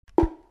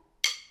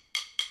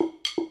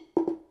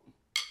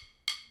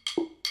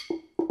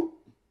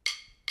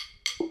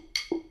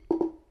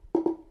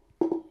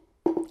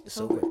It's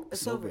over.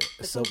 It's over.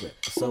 It's over.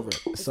 It's over.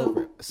 It's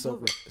over. It's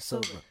over. It's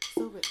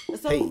over.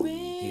 Hey,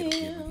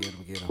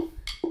 get him.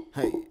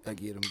 Hey, I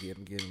get him.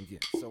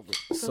 It's over.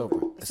 It's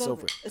over. It's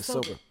over. It's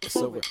over. It's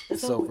over.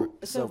 It's over.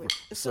 It's over.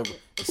 It's over.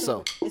 It's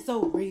over. It's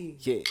over.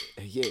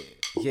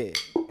 Yeah.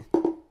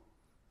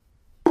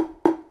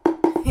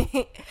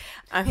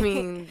 I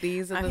mean,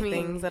 these are the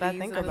things that I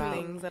think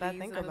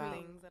about.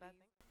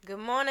 Good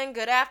morning,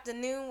 good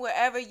afternoon,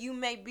 wherever you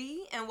may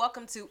be, and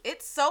welcome to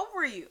It's So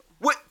Real.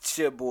 What's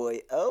your boy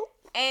O?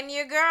 And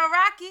your girl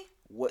Rocky.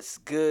 What's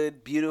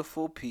good,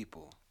 beautiful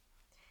people?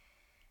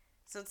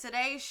 So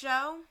today's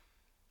show,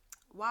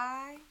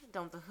 why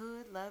don't the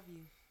hood love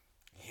you?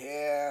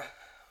 Yeah,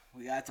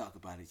 we gotta talk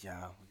about it,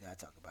 y'all.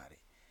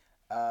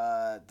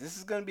 This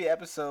is gonna be an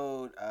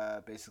episode,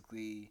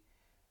 basically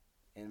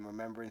in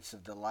remembrance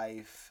of the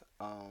life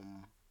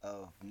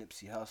of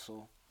Nipsey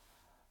Hussle.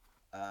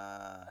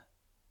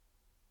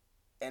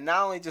 And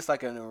not only just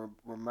like a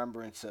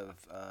remembrance of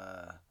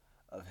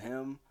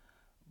him,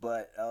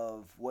 but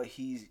of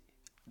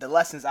the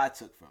lessons I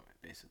took from it,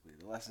 basically.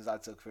 The lessons I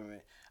took from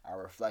it, our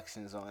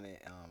reflections on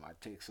it, our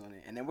takes on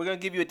it. And then we're going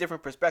to give you a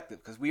different perspective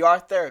because we are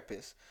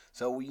therapists.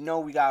 So we know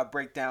we got to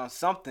break down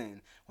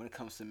something when it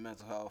comes to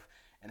mental health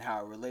and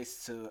how it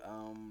relates to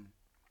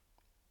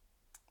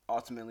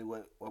ultimately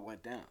what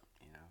went down,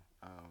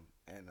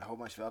 and a whole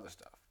bunch of other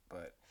stuff.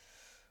 But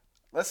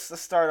let's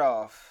start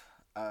off.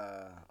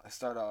 Let's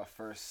start off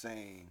first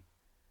saying,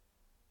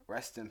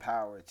 rest in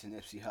power to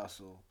Nipsey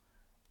Hussle.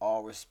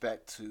 All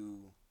respect to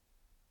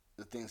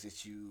the things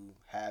that you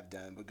have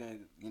done. We're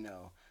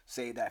gonna,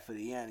 save that for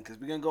the end because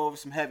we're gonna go over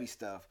some heavy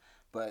stuff.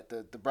 But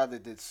the brother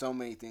did so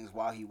many things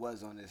while he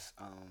was on this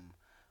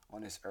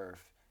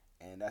earth,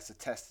 and that's a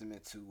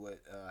testament to what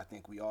I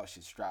think we all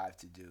should strive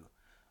to do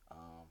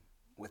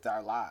with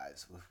our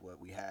lives, with what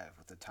we have,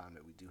 with the time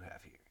that we do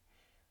have here.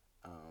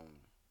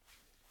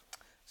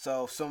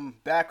 So some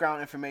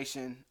background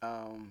information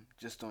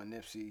just on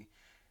Nipsey.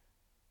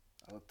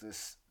 I looked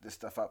this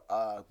stuff up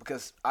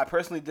because I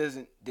personally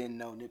didn't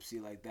know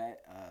Nipsey like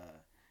that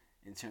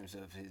in terms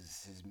of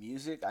his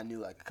music. I knew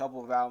like a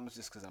couple of albums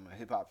just because I'm a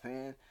hip hop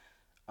fan,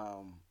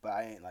 but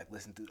I ain't like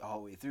listened through the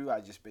whole way through. I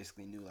just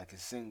basically knew like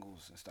his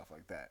singles and stuff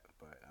like that.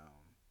 But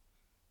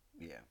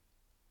yeah.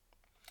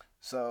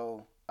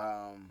 So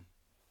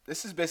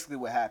this is basically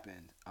what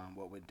happened.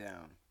 What went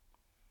down.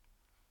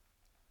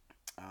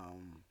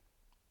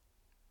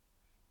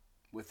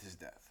 With his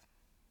death.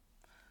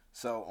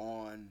 So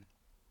on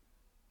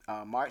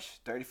March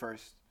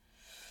 31st,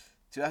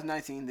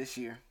 2019, this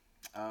year,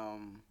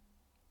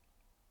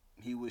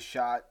 he was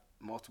shot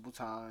multiple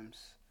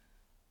times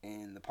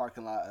in the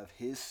parking lot of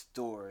his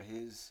store,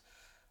 his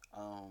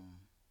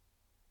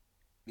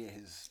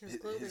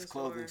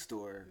clothing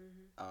store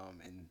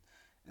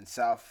in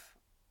South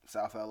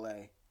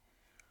LA.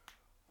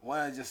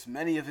 One of just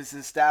many of his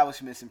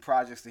establishments and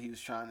projects that he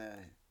was trying to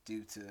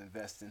do to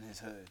invest in his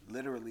hood,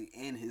 literally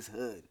in his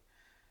hood.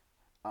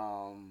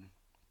 And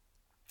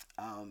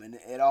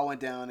it all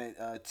went down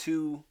at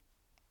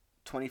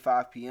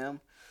 2:25 p.m.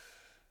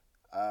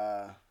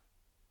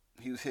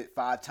 He was hit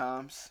 5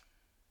 times.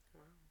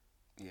 Wow.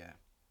 Yeah,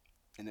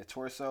 in the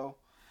torso,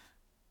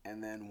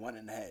 and then 1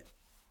 in the head.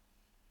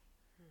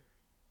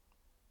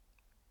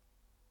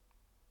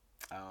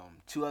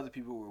 2 other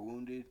people were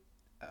wounded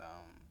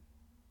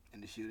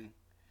in the shooting.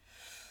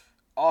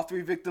 All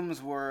 3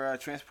 victims were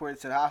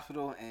transported to the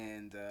hospital,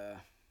 and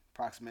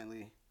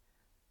approximately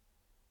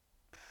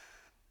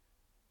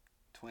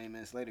 20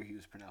 minutes later, he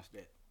was pronounced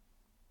dead,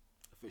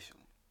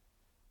 officially.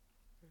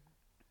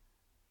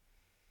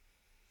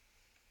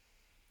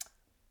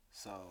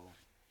 So,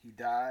 he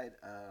died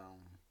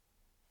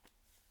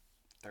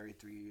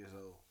 33 years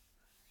old.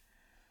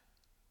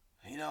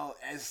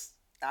 As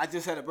I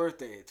just had a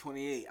birthday at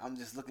 28, I'm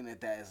just looking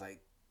at that as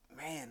like,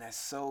 man, that's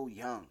so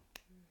young.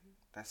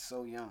 That's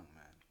so young,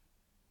 man.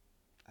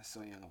 That's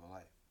so young of a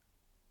life.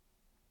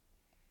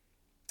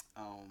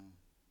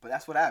 But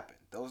that's what happened.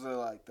 Those are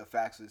like the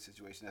facts of the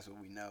situation. That's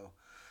what we know.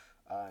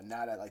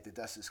 Now that like the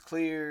dust is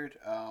cleared,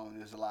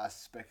 there's a lot of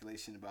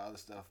speculation about other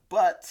stuff,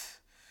 but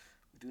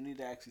we do need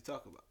to actually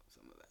talk about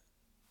some of that.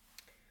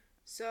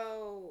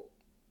 So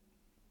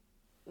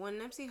when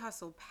Nipsey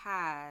Hussle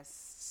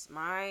passed,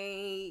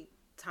 my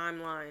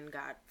timeline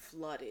got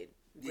flooded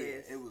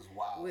it was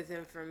wild. With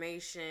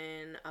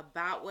information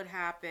about what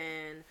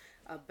happened,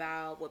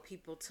 about what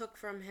people took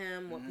from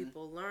him, what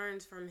people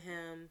learned from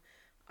him,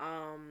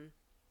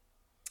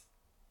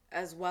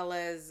 as well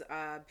as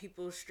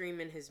people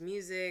streaming his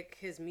music.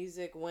 His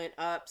music went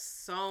up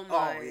so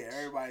much. Oh, yeah,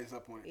 everybody's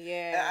up on it.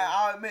 Yeah. And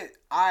I'll admit,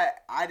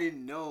 I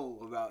didn't know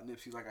about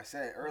Nipsey, like I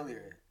said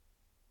earlier,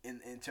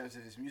 in terms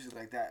of his music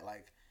like that.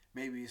 Like,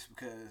 maybe it's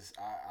because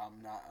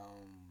I'm not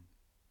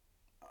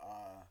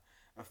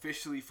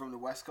officially from the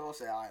West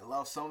Coast. I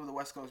love some of the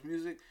West Coast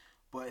music,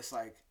 but it's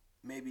like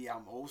maybe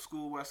I'm old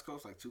school West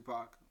Coast, like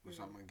Tupac, which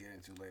I'm going to get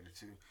into later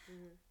too.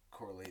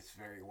 Correlates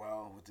very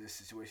well with this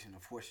situation,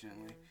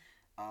 unfortunately.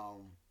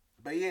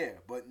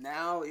 But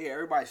now,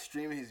 everybody's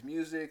streaming his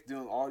music,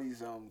 doing all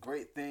these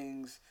great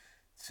things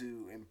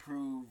to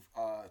improve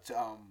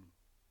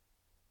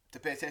to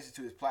pay attention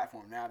to his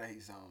platform now that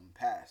he's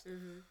passed.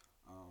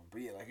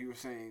 But yeah, like you were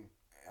saying,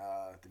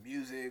 the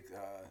music,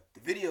 the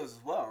videos as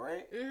well,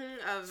 right?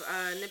 Of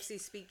Nipsey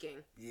speaking.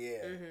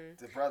 Yeah,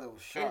 the brother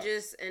was sharp.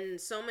 And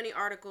so many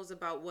articles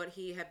about what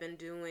he had been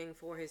doing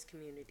for his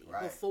community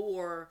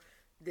before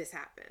this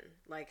happened,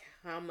 like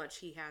how much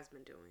he has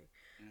been doing.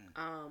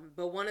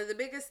 But one of the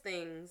biggest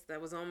things that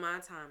was on my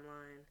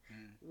timeline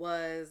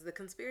was the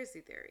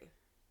conspiracy theory.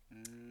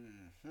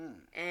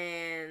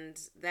 And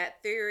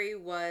that theory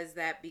was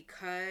that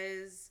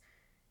because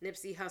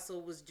Nipsey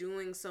Hussle was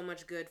doing so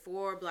much good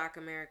for Black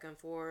America and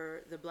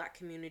for the Black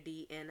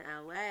community in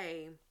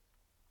LA,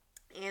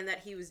 and that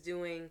he was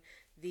doing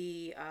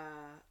the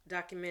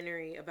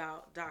documentary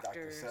about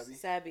Dr.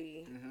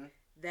 Sebi,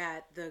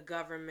 that the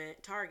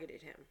government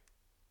targeted him.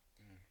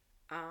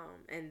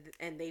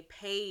 And they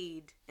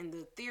paid, and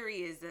the theory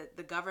is that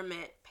the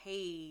government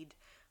paid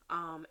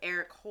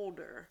Eric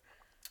Holder.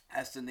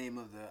 That's the name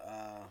of the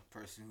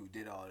person who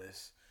did all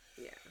this.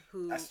 Yeah,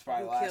 who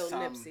killed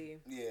Nipsey.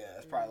 Yeah,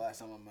 that's probably the last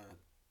time I'm gonna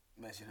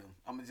mention him.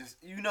 I'm gonna just,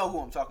 you know who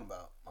I'm talking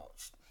about. Oh,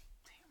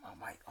 damn,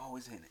 my mic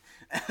always hitting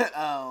it.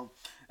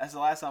 That's the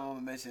last time I'm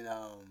gonna mention.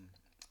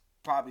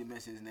 Probably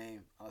mention his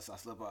name unless I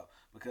slip up,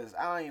 because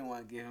I don't even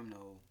want to give him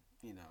no,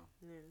 you know.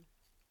 Yeah.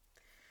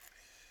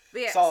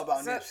 But yeah, it's all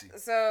about Nipsey.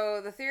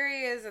 So the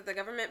theory is that the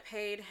government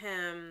paid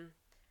him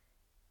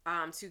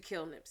to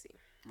kill Nipsey.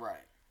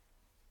 Right.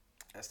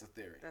 That's the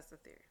theory.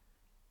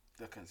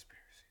 The conspiracy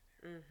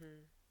theory.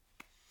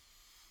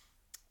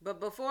 But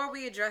before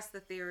we address the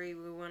theory,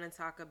 we want to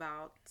talk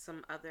about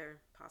some other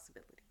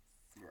possibilities.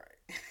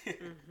 Right.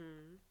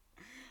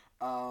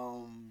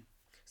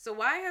 So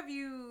why have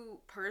you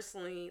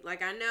personally,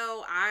 like, I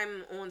know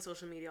I'm on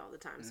social media all the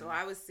time, so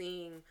I was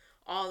seeing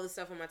all the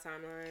stuff on my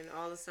timeline,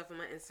 all the stuff on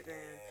my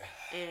Instagram,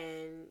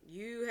 and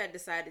you had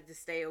decided to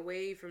stay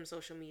away from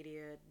social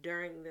media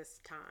during this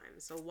time.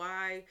 So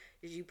why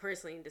did you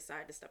personally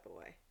decide to step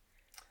away?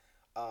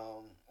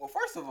 Well,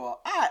 first of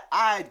all,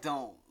 I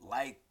don't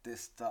like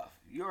this stuff.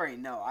 You already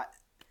know.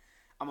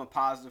 I'm a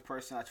positive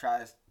person. I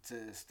try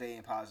to stay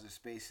in positive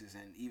spaces,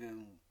 and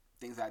even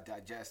things I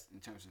digest in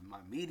terms of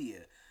my media,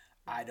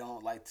 I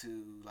don't like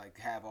to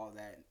have all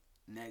that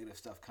negative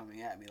stuff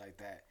coming at me like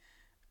that.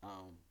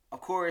 Of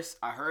course,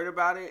 I heard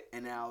about it,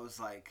 and I was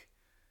like,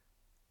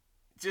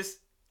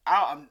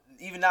 I'm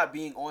even not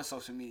being on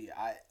social media.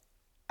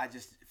 I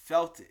just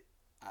felt it.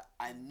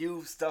 I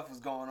knew stuff was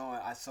going on.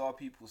 I saw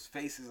people's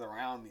faces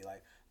around me,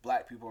 like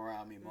Black people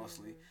around me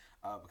mostly,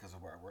 because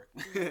of where I work,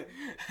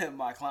 and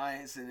my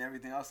clients and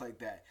everything else like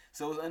that.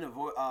 So it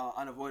was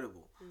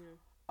unavoidable.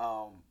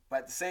 But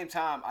at the same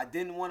time, I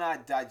didn't want to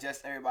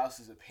digest everybody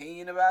else's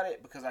opinion about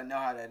it, because I know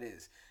how that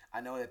is. I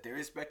know that there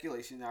is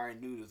speculation. I already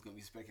knew there was going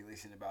to be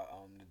speculation about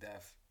the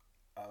death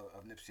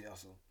of Nipsey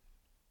Hussle.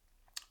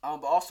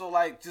 But also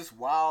just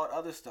wild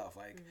other stuff,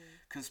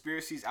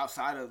 conspiracies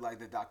outside of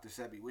the Dr.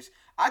 Sebi, which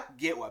I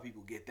get why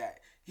people get that.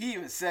 He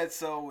even said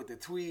so with the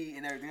tweet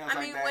and everything else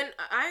like that.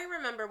 I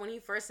remember when he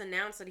first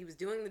announced that he was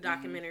doing the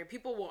documentary,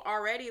 people were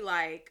already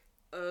like,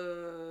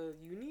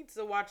 you need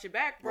to watch it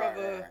back,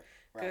 brother,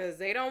 because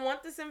they don't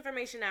want this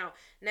information out.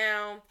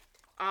 Now,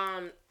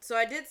 so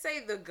I did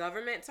say the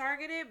government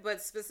targeted,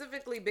 but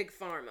specifically Big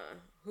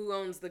Pharma, who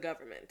owns the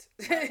government.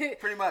 Right,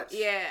 pretty much.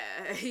 Yeah,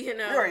 you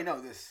know. We already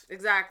know this.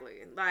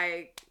 Exactly.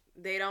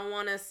 They don't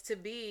want us to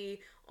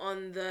be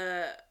on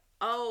the,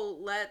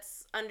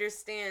 let's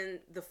understand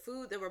the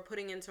food that we're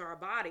putting into our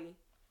body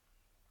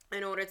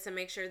in order to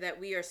make sure that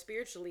we are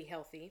spiritually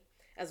healthy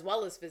as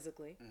well as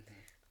physically.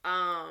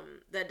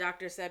 That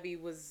Dr. Sebi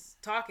was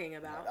talking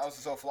about. Yeah, that was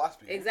his whole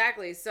philosophy.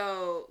 Exactly.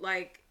 So,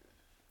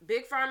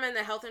 Big Pharma and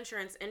the health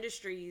insurance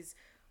industries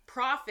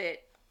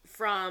profit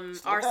from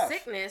our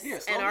sickness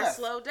and our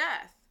slow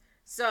death.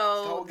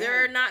 So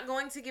they're not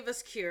going to give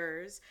us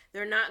cures.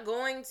 They're not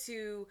going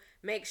to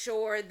make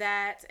sure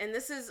that, and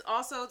this is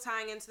also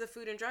tying into the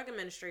Food and Drug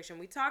Administration.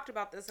 We talked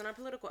about this in our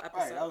political episode.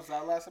 Right, that was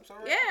our last episode,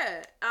 right?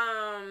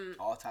 Yeah.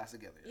 All ties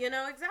together. You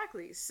know,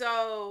 exactly.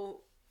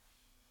 So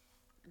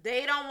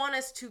they don't want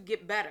us to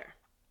get better.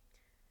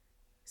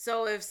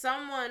 So if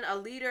a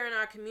leader in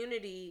our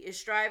community is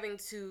striving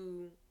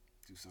to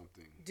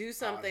do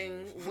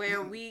something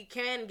where we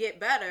can get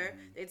better,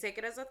 they take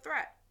it as a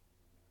threat.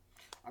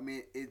 I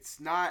mean, it's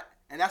not,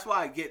 and that's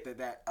why I get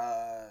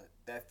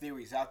that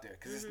theory's out there,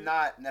 because it's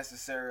not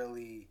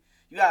necessarily,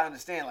 you gotta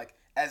understand,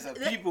 as a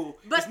people,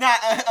 it's not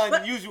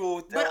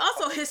unusual. But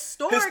also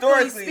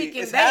historically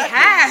speaking, they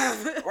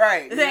have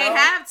right. They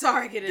have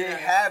targeted us.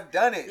 They have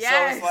done it.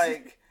 Yes. So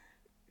it's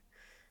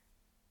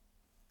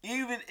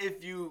even if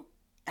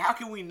how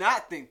can we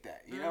not think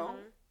that? You know,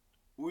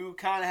 we would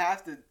kind of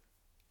have to.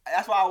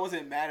 That's why I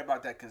wasn't mad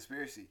about that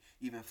conspiracy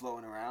even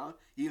floating around,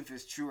 even if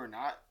it's true or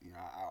not. You know,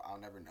 I'll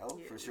never know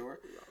for sure.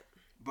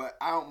 But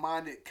I don't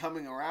mind it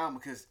coming around,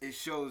 because it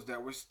shows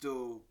that we're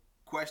still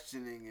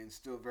questioning and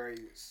still very.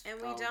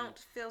 And we don't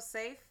feel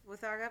safe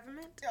with our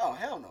government? Oh,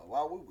 hell no.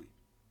 Why would we?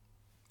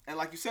 And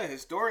like you said,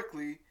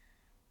 historically,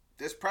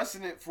 there's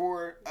precedent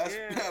for us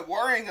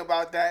worrying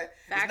about that.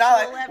 Factual it's not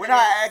like evidence. We're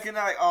not acting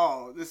like,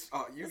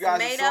 you guys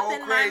made are so up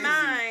in crazy. My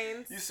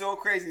mind. You're so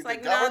crazy. It's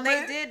like, no,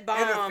 they did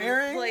bomb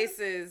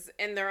places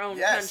in their own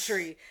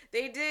country.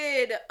 They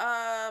did.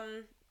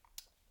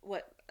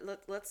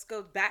 Let's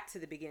go back to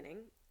the beginning.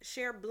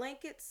 Share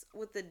blankets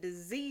with a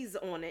disease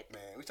on it.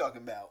 Man, we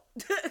talking about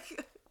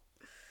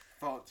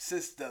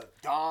since the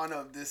dawn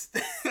of this.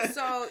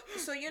 so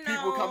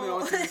people coming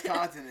onto this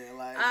continent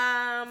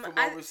from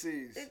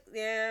overseas.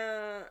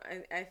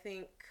 I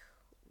think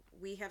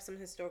we have some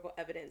historical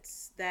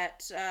evidence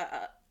that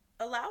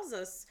allows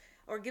us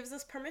or gives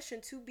us permission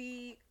to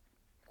be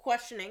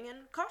questioning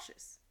and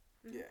cautious.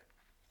 Mm-hmm. Yeah.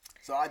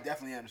 So I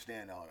definitely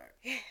understand all that.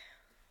 Yeah.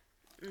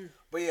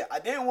 But yeah, I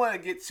didn't want to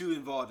get too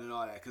involved in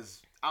all that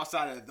because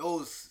outside of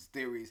those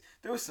theories,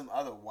 there was some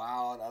other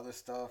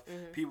stuff.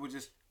 Mm-hmm. People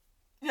just,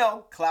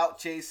 clout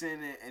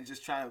chasing and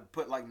just trying to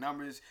put like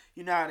numbers.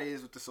 You know how it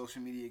is with the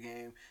social media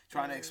game,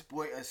 trying to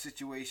exploit a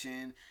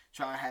situation,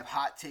 trying to have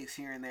hot takes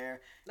here and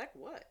there. Like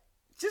what?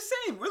 Just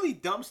saying really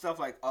dumb stuff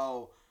like,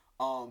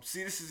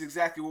 see, this is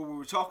exactly what we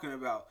were talking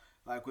about.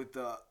 Like with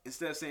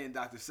instead of saying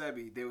Dr.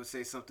 Sebi, they would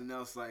say something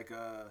else like,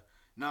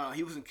 no,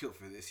 he wasn't killed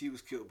for this. He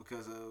was killed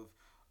because of.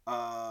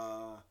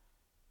 I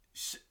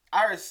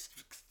heard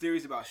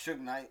theories about Suge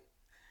Knight.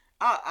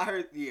 I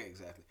heard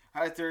exactly. I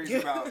heard theories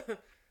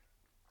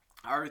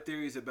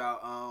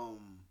about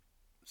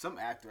some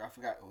actor. I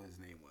forgot what his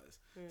name was.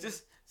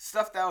 Just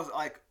stuff that was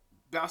like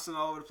bouncing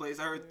all over the place.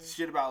 I heard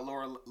shit about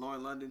Lauren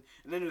London,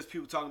 and then there was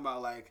people talking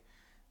about like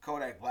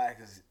Kodak Black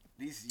is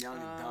he's young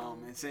and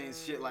dumb and saying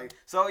shit like.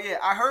 So yeah,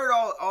 I heard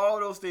all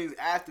those things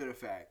after the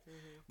fact.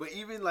 Mm-hmm. But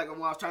even like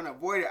when I was trying to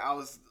avoid it,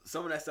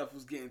 some of that stuff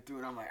was getting through,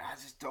 and I'm like, I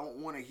just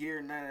don't want to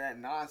hear none of that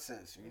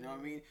nonsense. You know what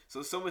I mean?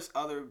 So much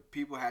other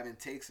people having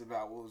takes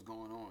about what was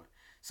going on.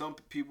 Some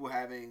people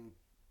having,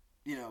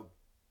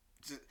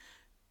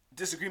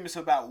 disagreements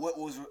about what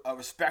was a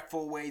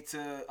respectful way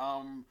to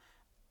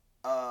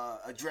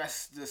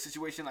address the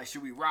situation. Like,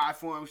 should we ride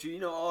for him?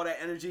 Should all that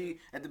energy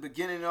at the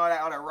beginning and all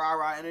that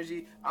rah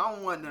energy? I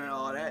don't want none of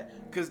all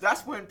that because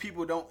that's when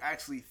people don't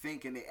actually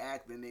think and they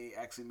act and they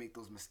actually make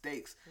those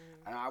mistakes.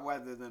 And I'd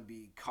rather them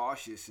be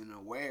cautious and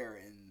aware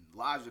and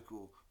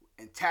logical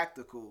and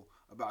tactical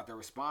about their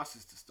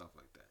responses to stuff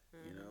like that.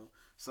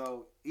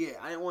 So yeah,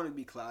 I didn't want to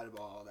be clouded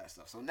about all that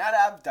stuff. So now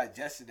that I've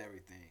digested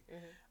everything,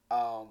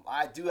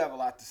 I do have a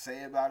lot to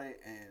say about it,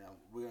 and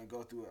we're gonna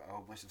go through a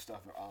whole bunch of stuff.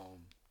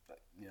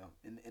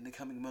 In the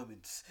coming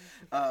moments.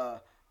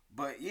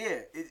 But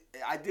yeah,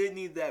 I did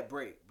need that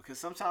break because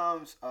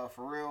sometimes,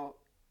 for real,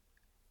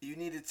 you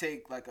need to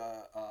take like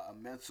a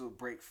mental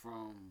break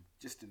from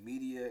just the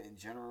media in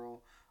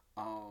general,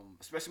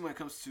 especially when it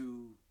comes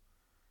to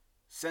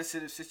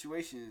sensitive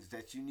situations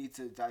that you need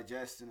to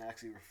digest and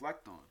actually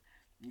reflect on.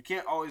 You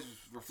can't always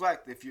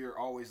reflect if you're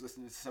always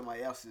listening to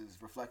somebody else's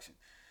reflection.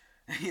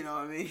 You know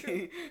what I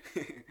mean?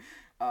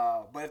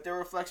 But if their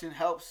reflection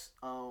helps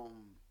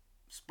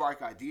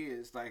spark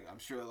ideas, like I'm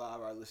sure a lot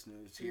of our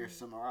listeners hear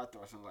some of our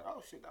thoughts and like,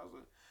 oh shit, that was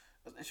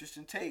an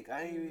interesting take.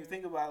 I didn't even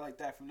think about it like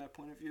that from that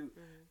point of view.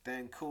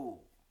 Then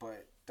cool,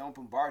 but don't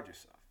bombard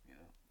yourself,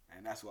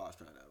 and that's what I was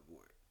trying to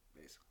avoid,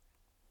 basically.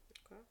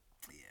 Okay.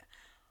 Yeah,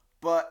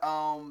 but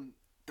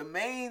the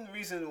main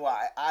reason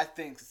why I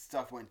think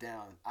stuff went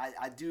down,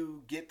 I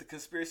do get the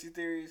conspiracy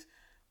theories,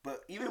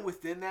 but even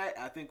within that,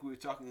 I think we were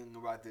talking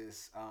about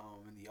this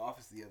in the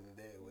office the other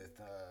day with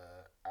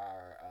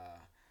our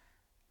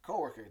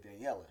coworker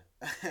Daniela.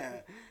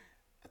 I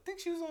think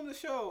she was on the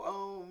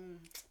show.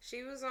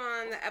 She was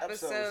on the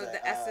episode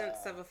 "The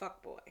Essence of a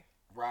Fuckboy."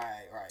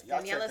 Right.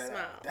 Y'all Daniela check that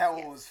out. That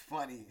one was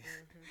funny.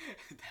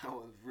 That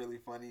was really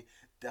funny.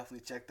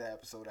 Definitely check that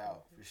episode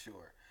out for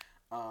sure.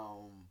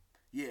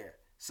 Yeah.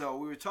 So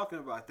we were talking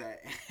about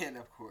that, and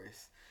of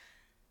course,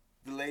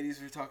 the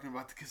ladies were talking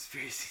about the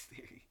conspiracy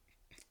theory.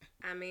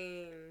 I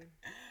mean.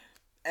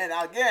 And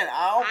again,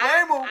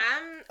 I don't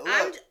blame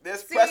them.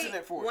 There's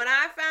precedent for it. When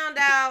I found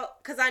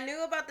out, because I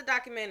knew about the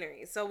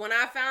documentary, so when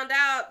I found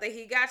out that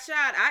he got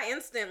shot, I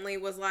instantly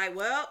was like,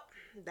 well,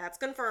 that's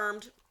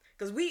confirmed.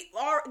 Because we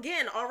are,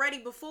 again, already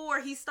before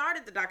he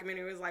started the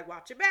documentary, was like,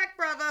 watch your back,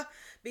 brother.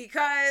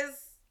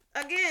 Because,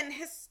 again,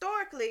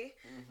 historically.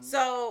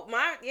 So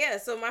my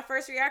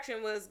first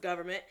reaction was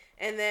government.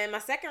 And then my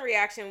second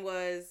reaction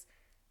was,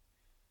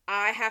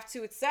 I have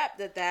to accept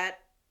that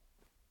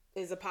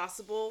is a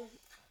possible...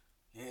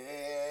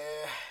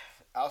 Yeah,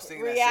 I was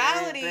thinking reality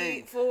that same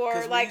thing.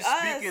 For like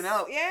us, speaking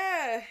up,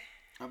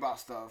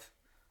 about stuff,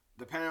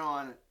 depending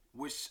on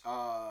which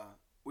how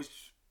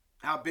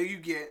big you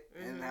get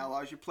and how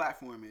large your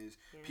platform is,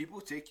 people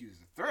take you as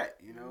a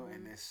threat,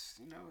 and it's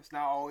it's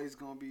not always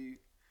gonna be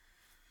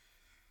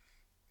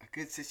a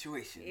good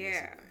situation.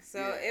 Yeah,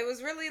 so it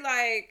was really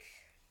like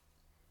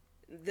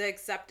the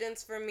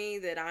acceptance for me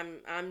that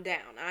I'm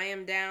down. I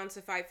am down to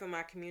fight for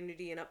my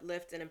community and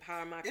uplift and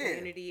empower my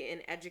community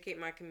and educate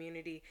my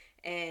community.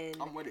 And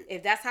I'm with it.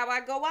 If that's how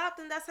I go out,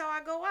 then that's how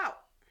I go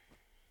out.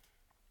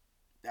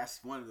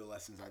 That's one of the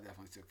lessons I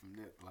definitely took from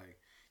Nip. Like,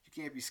 you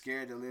can't be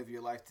scared to live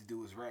your life to do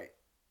what's right.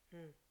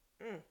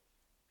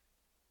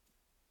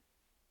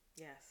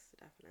 Yes,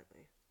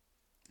 definitely.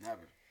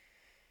 Never.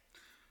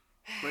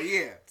 But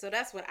yeah. So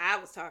that's what I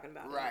was talking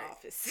about in the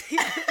office.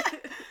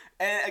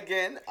 And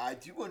again, I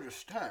do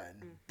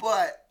understand,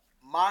 but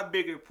my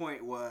bigger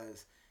point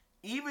was,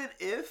 even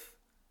if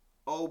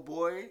old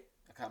boy,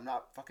 I'm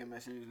not fucking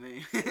mentioning his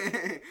name,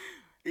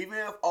 even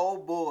if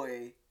old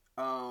boy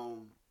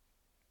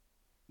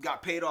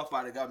got paid off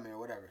by the government or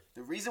whatever,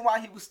 the reason why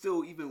he was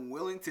still even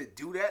willing to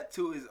do that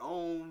to his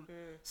own,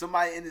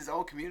 somebody in his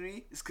own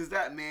community, is because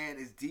that man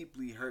is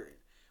deeply hurting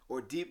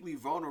or deeply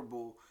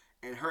vulnerable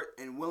and hurt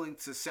and willing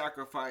to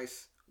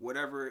sacrifice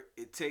whatever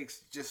it takes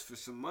just for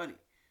some money.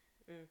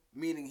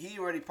 Meaning he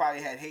already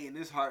probably had hate in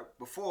his heart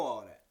before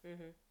all that.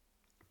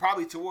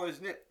 Probably towards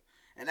Nip.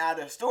 And now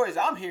the stories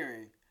I'm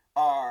hearing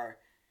are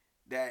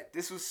that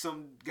this was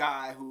some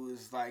guy who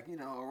was like, you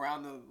know,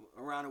 around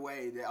the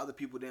way that other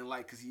people didn't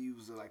like because he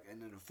was like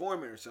an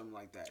informant or something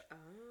like that.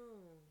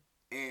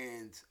 Oh.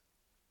 And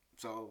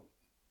so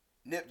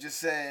Nip just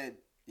said,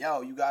 yo,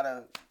 you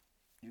gotta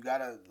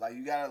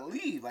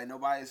leave. Like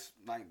nobody's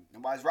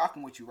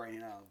rocking with you right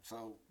now.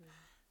 So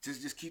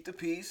just keep the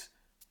peace.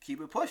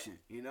 Keep it pushing,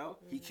 you know?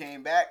 He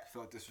came back,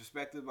 felt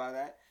disrespected by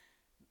that.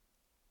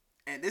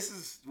 And this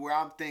is where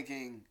I'm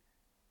thinking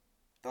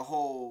the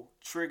whole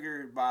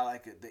triggered by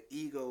like the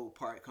ego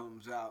part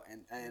comes out.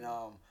 And I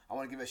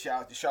want to give a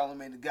shout out to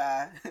Charlamagne the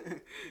Guy,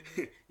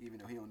 even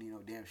though he don't need no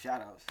damn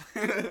shout outs.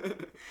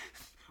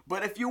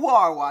 But if you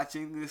are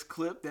watching this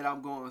clip that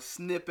I'm going to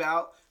snip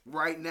out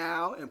right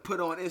now and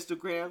put on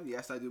Instagram,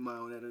 yes, I do my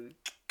own editing.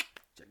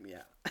 Check me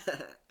out.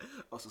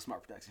 Also,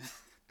 Smart Productions.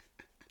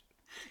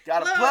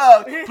 Gotta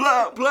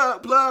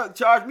plug.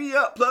 Charge me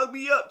up. Plug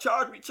me up.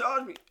 Charge me.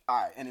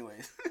 All right.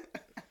 Anyways,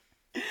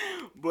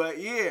 but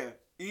yeah,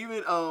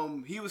 even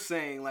he was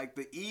saying like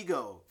the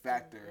ego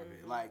factor of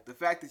it, like the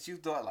fact that you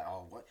thought like,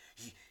 oh, what?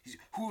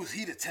 Who's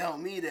he to tell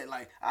me that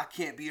like I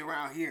can't be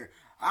around here?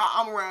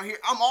 I'm around here.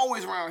 I'm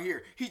always around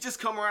here. He just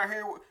come around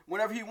here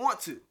whenever he want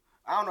to.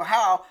 I don't know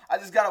how. I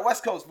just got a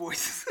West Coast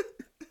voice.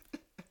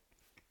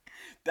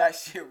 That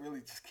shit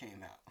really just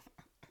came out.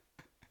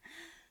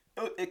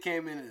 It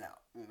came in and out.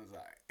 It was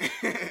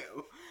alright.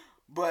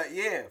 But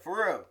yeah,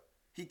 for real.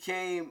 He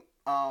came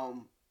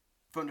from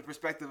the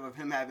perspective of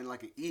him having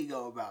like an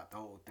ego about the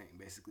whole thing.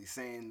 Basically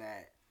saying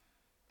that,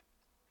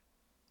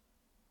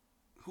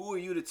 who are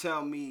you to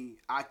tell me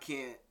I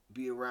can't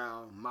be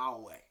around my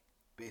way?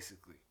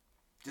 Basically.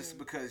 Just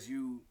because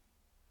you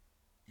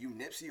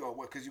Nipsey or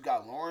what? Because you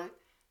got Lauren?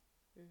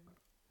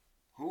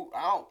 Who?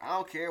 I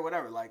don't care,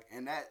 whatever. Like,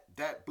 and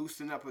that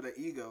boosting up of the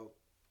ego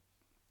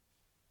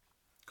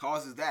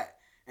causes that.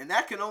 And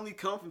that can only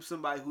come from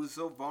somebody who's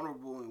so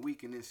vulnerable and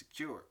weak and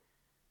insecure.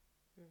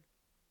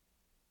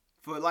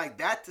 For like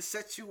that to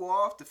set you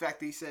off, the fact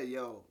that he said,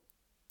 yo,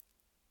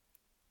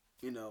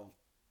 you know,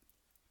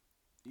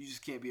 you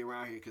just can't be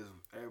around here because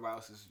everybody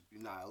else is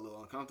a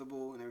little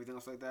uncomfortable and everything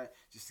else like that,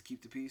 just to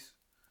keep the peace,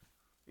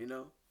 you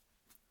know?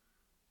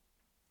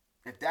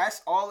 If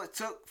that's all it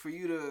took for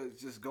you to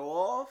just go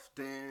off,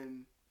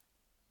 then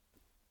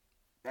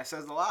that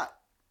says a lot.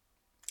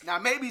 Now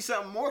maybe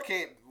something more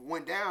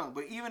went down,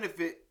 but even if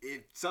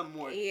something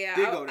more did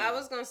go down. I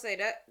was gonna say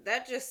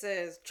that just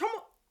says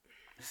trauma.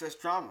 It says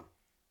trauma.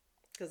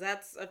 Because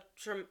that's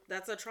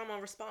a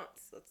trauma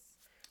response.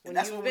 When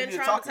you've been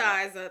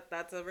traumatized,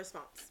 that's a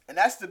response. And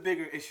that's the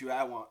bigger issue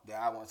I want to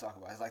talk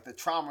about. It's like the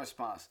trauma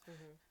response.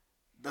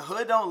 The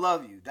hood don't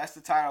love you. That's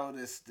the title of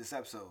this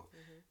episode.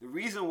 The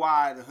reason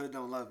why the hood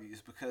don't love you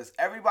is because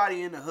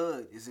everybody in the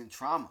hood is in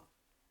trauma.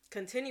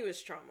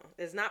 Continuous trauma.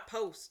 It's not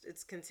post.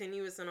 It's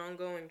continuous and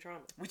ongoing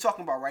trauma. We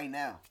talking about right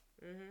now.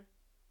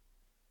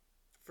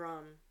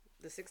 From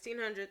the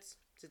 1600s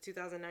to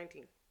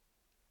 2019.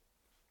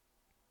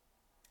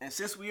 And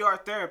since we are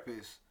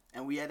therapists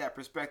and we had that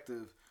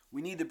perspective,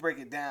 we need to break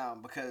it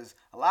down because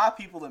a lot of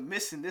people are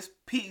missing this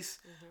piece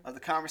of the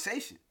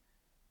conversation.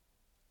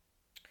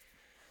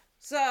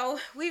 So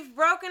we've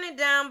broken it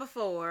down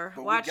before.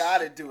 But we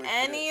gotta do it.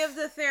 Any of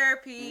the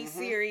therapy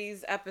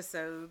series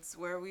episodes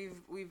where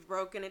we've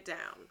broken it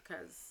down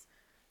because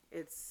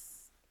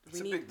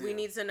we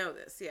need to know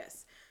this.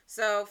 Yes.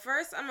 So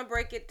first, I'm gonna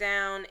break it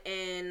down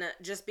in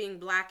just being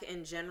Black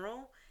in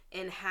general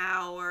and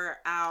how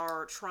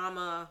our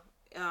trauma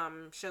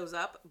shows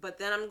up. But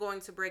then I'm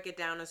going to break it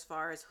down as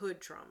far as hood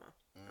trauma.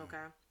 Okay.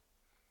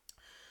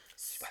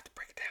 She's about to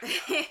break it down.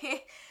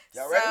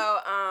 Y'all ready? So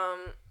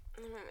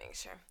let me make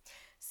sure.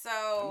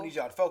 So I need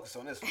y'all to focus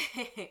on this one.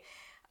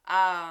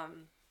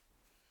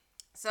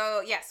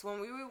 So yes, when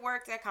we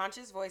worked at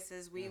Conscious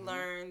Voices, we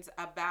learned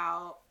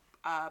about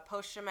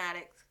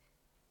post-traumatic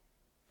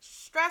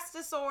stress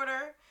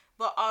disorder,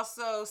 but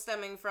also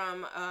stemming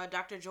from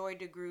Dr. Joy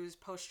DeGruy's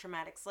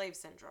post-traumatic slave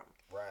syndrome.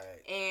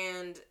 Right.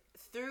 And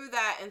through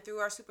that and through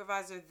our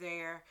supervisor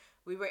there,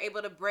 we were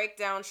able to break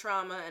down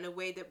trauma in a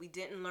way that we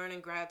didn't learn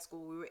in grad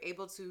school. We were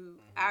able to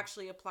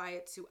actually apply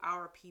it to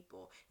our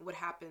people and what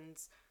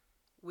happens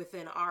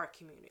within our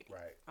community.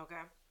 Right.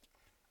 Okay.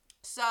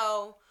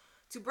 So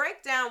to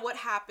break down what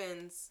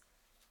happens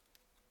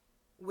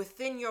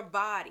within your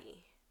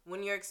body,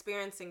 when you're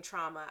experiencing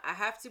trauma, I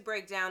have to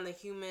break down the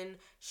human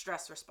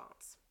stress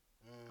response.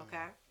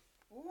 Okay?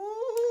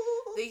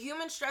 Ooh. The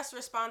human stress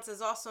response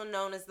is also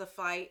known as the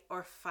fight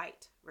or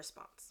fight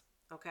response.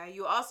 Okay?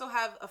 You also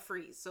have a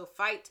freeze. So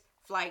fight,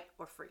 flight,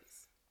 or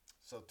freeze.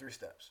 So 3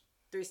 steps.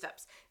 3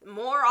 steps.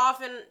 More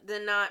often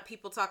than not,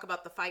 people talk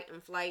about the fight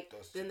and flight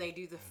than they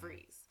do the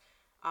freeze.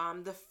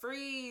 The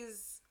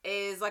freeze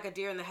is like a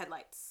deer in the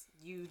headlights.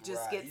 You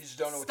just get you just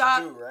don't know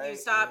stuck. What to do, right? You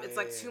stop. It's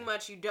like too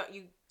much. You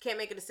can't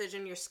make a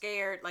decision. You're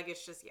scared. Like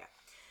it's just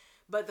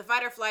But the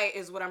fight or flight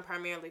is what I'm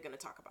primarily going to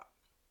talk about.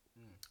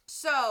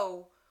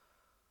 So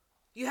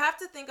you have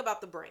to think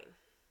about the brain.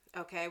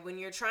 Okay, when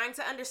you're trying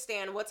to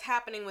understand what's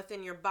happening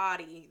within your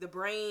body, the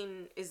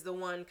brain is the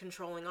one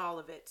controlling all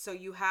of it. So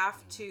you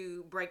have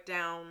to break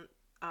down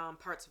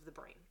parts of the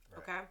brain.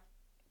 Right. Okay,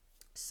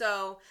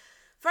 so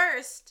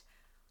first,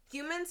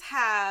 humans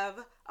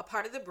have a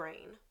part of the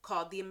brain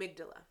called the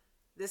amygdala.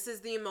 This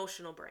is the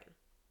emotional brain.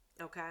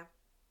 Okay,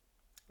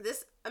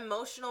 this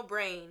emotional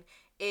brain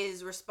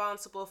is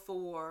responsible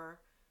for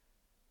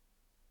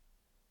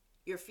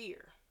your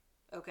fear.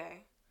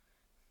 Okay,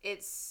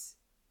 it's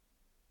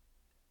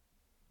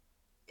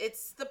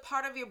the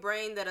part of your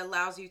brain that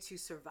allows you to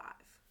survive.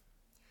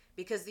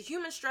 Because the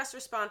human stress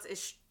response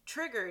is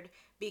triggered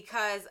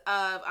because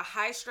of a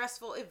high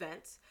stressful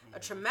event, a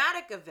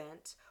traumatic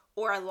event,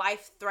 or a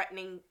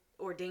life-threatening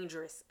or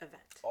dangerous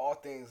event. All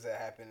things that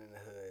happen in the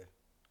hood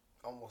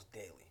almost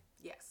daily.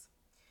 Yes.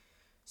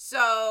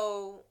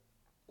 So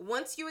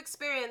once you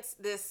experience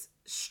this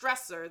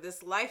stressor,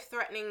 this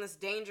life-threatening, this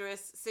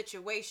dangerous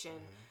situation,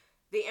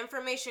 the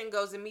information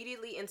goes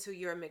immediately into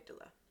your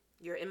amygdala,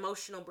 your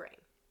emotional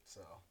brain.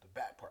 So, the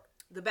back part.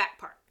 The back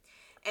part.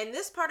 And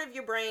this part of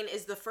your brain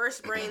is the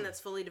first brain that's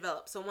fully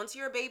developed. So, once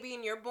you're a baby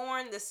and you're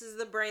born, this is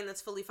the brain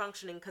that's fully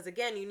functioning. Because,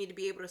 again, you need to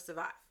be able to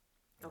survive.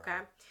 Okay?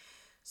 Right.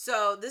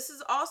 So, this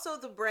is also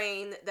the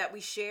brain that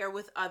we share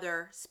with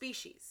other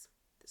species.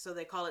 So,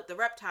 they call it the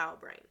reptile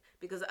brain.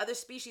 Because other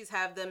species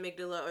have the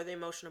amygdala or the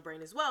emotional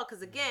brain as well.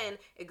 Because, again,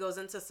 it goes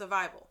into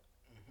survival.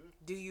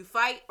 Do you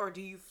fight or do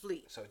you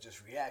flee? So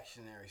just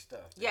reactionary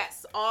stuff.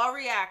 Yes, all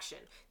reaction.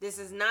 This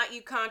is not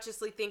you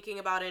consciously thinking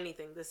about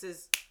anything. This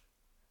is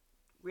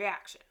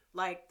reaction.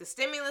 Like the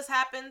stimulus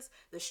happens,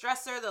 the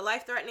stressor, the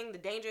life-threatening, the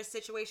dangerous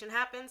situation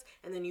happens,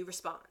 and then you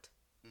respond.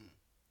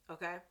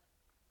 Okay?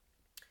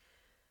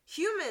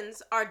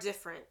 Humans are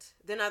different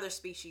than other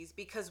species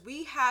because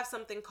we have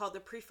something called the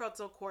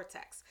prefrontal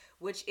cortex,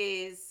 which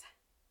is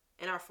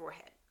in our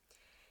forehead.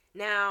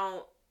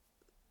 Now,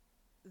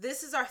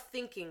 this is our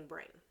thinking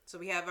brain. So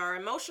we have our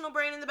emotional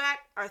brain in the back,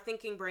 our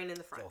thinking brain in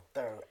the front. So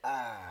third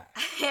eye.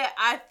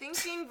 Our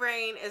thinking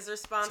brain is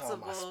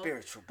responsible my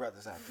spiritual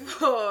brothers out there.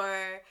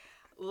 For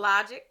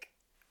logic,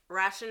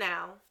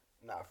 rationale.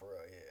 Nah, for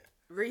real,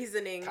 yeah.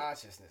 Reasoning,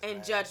 consciousness,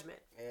 and judgment.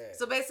 Yeah.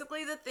 So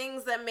basically the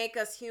things that make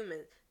us human.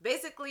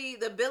 Basically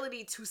the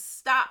ability to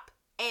stop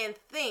and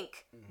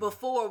think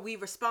before we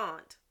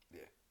respond.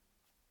 Yeah.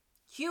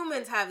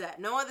 Humans have that.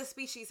 No other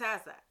species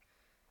has that.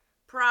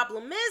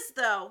 Problem is,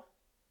 though,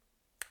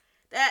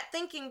 that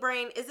thinking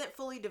brain isn't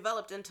fully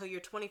developed until you're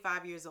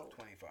 25 years old.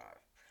 25.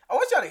 I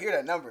want y'all to hear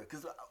that number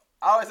because I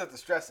always have to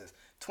stress this.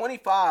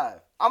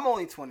 25. I'm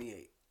only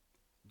 28.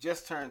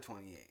 Just turned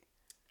 28.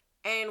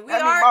 And I mean,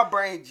 my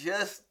brain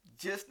just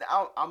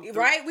now.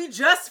 Right? We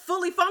just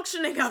fully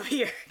functioning up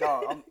here.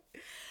 Dog, I'm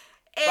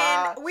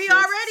and 5, we 6,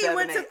 already 7,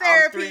 went 8. to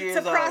therapy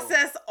to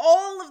process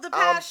all of the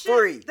past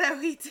shit that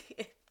we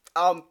did.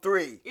 I'm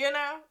 3. You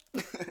know?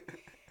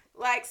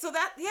 Like, so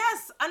that,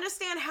 yes,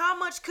 understand how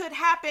much could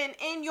happen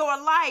in your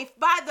life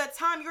by the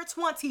time you're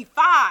 25.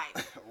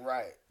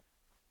 Right.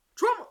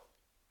 Trauma.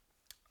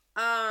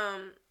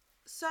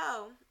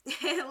 So,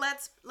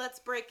 let's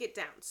break it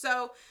down.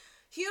 So,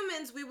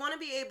 humans, we want to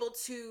be able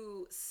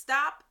to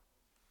stop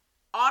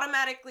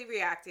automatically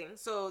reacting.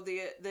 So,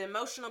 the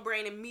emotional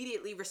brain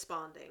immediately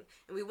responding.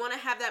 And we want to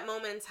have that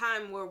moment in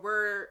time where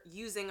we're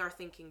using our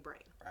thinking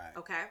brain. Right.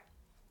 Okay?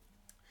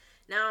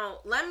 Now,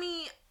 let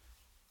me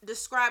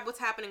describe what's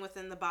happening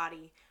within the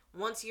body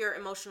once your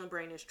emotional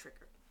brain is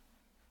triggered.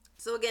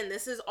 So again,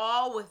 this is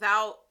all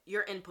without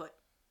your input.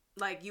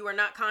 Like you are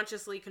not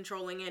consciously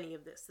controlling any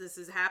of this. This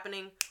is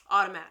happening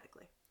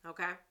automatically.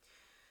 Okay?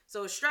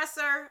 So a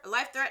stressor, a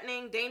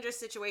life-threatening, dangerous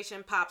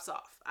situation pops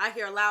off. I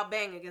hear a loud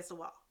bang against the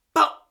wall.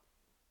 Boom!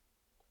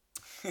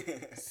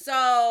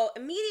 So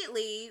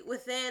immediately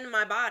within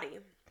my body,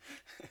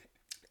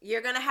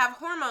 you're going to have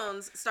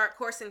hormones start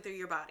coursing through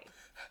your body.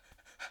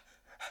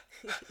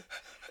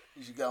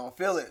 You gonna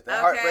feel it. The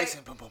heart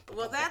racing. Boom, boom, boom,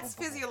 well, that's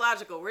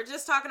physiological. We're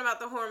just talking about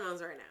the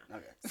hormones right now.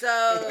 Okay.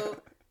 So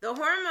the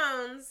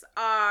hormones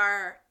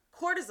are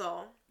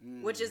cortisol,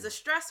 which is a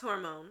stress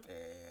hormone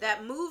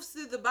that moves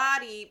through the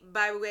body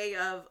by way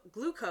of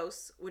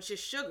glucose, which is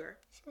sugar.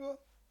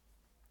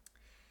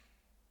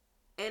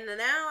 And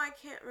now I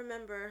can't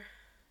remember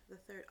the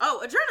third.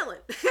 Oh,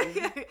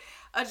 adrenaline.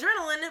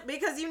 Adrenaline,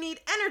 because you need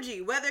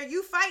energy. Whether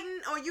you fighting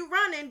or you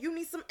running, you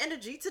need some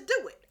energy to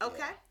do it. Okay.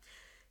 Yeah.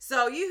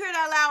 So you hear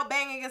that loud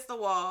bang against the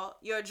wall,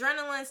 your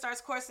adrenaline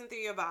starts coursing through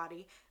your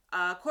body,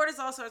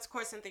 cortisol starts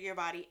coursing through your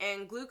body,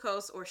 and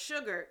glucose or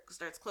sugar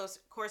starts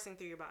coursing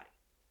through your body.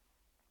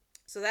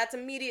 So that's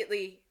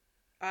immediately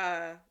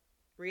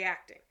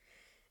reacting.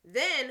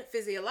 Then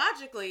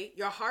physiologically,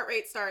 your heart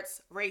rate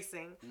starts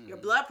racing, your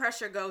blood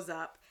pressure goes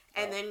up,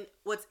 and then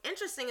what's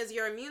interesting is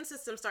your immune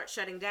system starts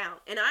shutting down.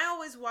 And I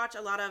always watch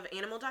a lot of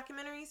animal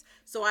documentaries,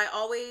 so I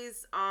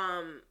always,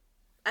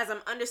 as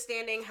I'm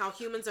understanding how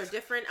humans are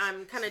different,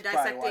 I'm kind of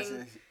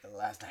dissecting.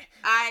 Last night.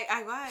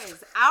 I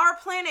was. Our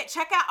Planet.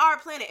 Check out Our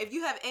Planet. If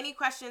you have any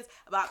questions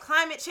about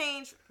climate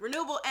change,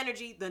 renewable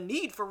energy, the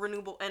need for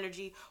renewable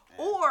energy,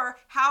 or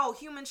how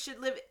humans should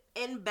live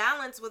in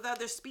balance with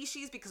other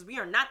species because we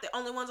are not the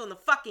only ones on the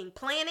fucking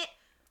planet.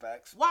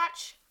 Facts.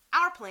 Watch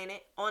Our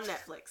Planet on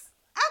Netflix.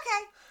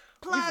 Okay.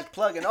 We just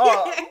plugging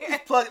all.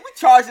 We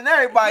charging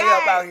everybody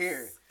up out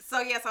here.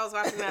 So yes, I was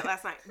watching that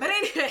last night. But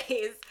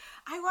anyways,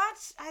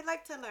 I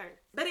like to learn.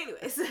 But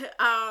anyways,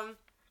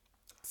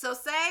 so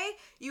say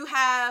you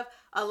have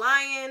a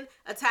lion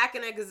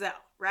attacking a gazelle,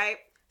 right?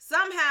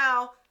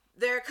 Somehow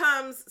there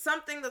comes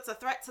something that's a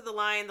threat to the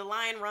lion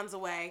runs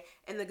away,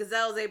 and the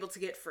gazelle is able to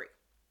get free.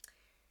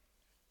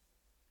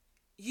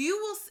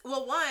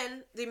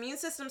 The immune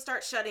system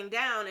starts shutting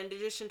down in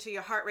addition to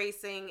your heart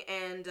racing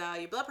and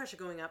your blood pressure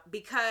going up,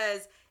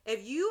 because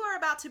if you are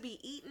about to be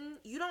eaten,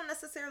 you don't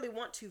necessarily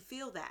want to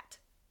feel that.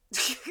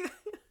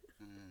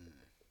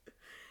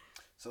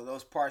 So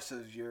those parts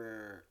of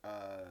your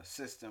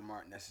system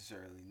aren't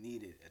necessarily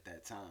needed at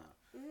that time.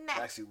 Nah. It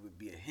actually would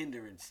be a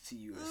hindrance to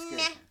you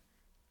escaping.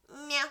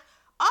 Yeah.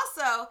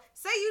 Also,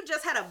 say you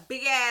just had a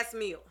big ass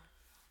meal.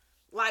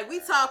 Like we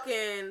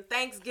talking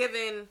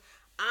Thanksgiving,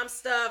 I'm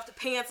stuffed,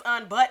 pants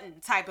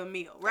unbuttoned type of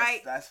meal,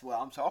 right? That's what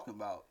I'm talking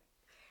about.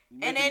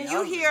 And then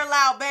you hear a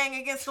loud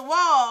bang against the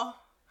wall.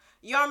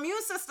 Your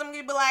immune system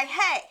will be like,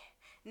 hey,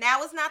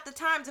 now is not the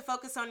time to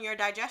focus on your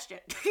digestion.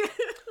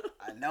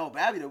 I know, but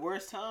that'd be the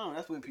worst time.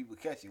 That's when people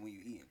catch you, when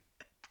you're eating.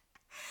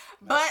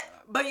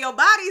 But your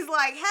body's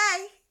like,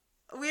 hey,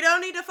 we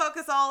don't need to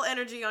focus all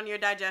energy on your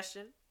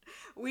digestion.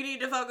 We need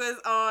to focus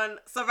on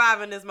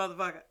surviving this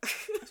motherfucker.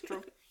 That's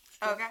true.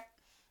 Okay.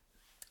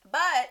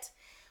 But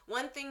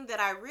one thing that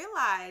I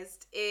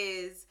realized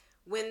is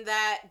when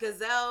that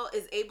gazelle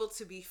is able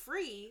to be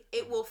free,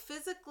 it will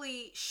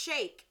physically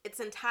shake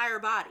its entire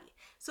body.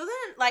 So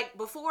then, like,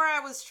 before I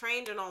was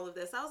trained in all of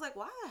this, I was like,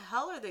 why the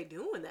hell are they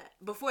doing that?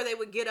 Before they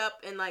would get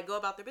up and, like, go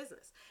about their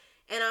business.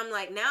 And I'm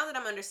like, now that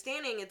I'm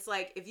understanding, it's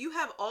like, if you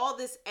have all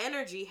this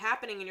energy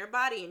happening in your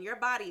body and your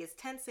body is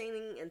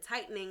tensing and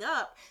tightening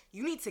up,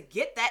 you need to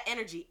get that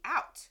energy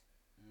out.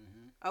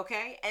 Mm-hmm.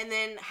 Okay? And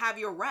then have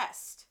your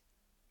rest.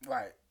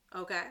 Right.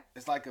 Okay?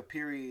 It's like a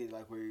period,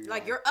 like, where you're...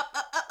 Like, you're up.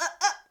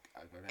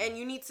 And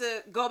you need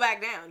to go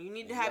back down. You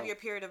need to have your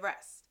period of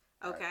rest.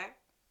 Okay? Right.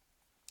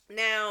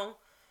 Now...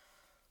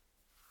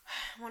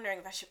 I'm wondering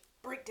if I should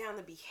break down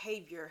the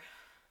behavior.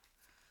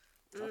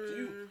 It's up to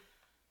you.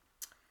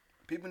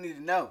 People need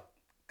to know.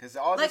 Because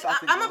all this,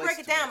 I'm going to break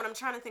it down, but I'm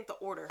trying to think the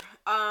order.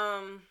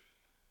 I'll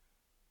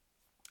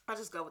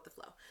just go with the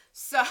flow.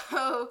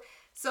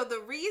 So the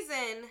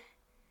reason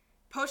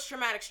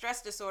post-traumatic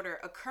stress disorder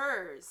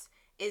occurs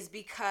is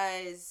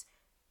because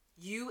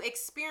you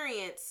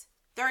experience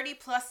 30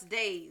 plus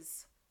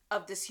days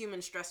of this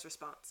human stress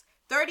response.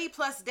 30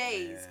 plus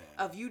days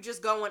of you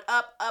just going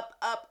up,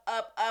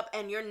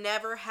 and you're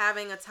never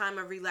having a time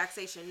of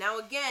relaxation. Now,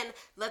 again,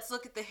 let's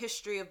look at the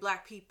history of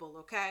Black people,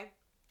 okay?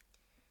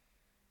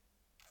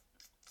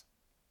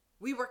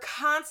 We were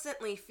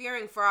constantly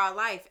fearing for our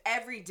life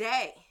every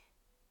day,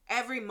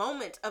 every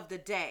moment of the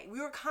day.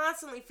 We were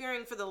constantly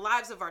fearing for the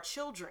lives of our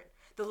children,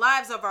 the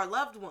lives of our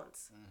loved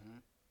ones. Mm-hmm.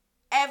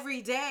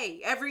 Every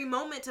day, every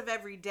moment of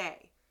every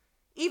day.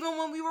 Even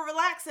when we were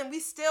relaxing,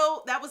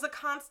 that was a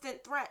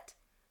constant threat.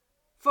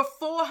 For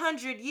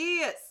 400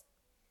 years,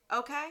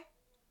 okay?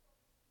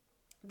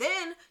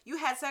 Then you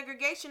had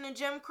segregation and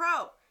Jim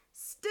Crow.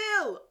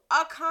 Still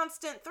a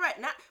constant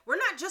threat. We're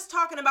not just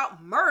talking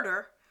about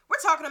murder. We're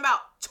talking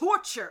about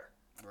torture.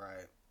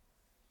 Right.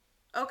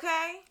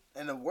 Okay?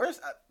 And the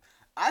worst,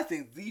 I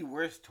think the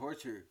worst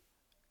torture,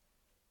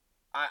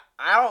 I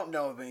don't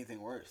know of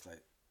anything worse.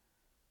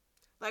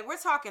 Like we're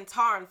talking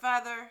tar and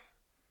feather.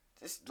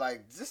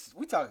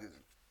 We talking...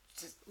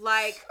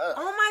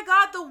 oh my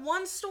God, the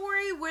one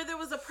story where there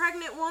was a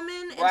pregnant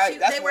woman and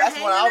that's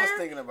what I was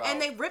thinking about.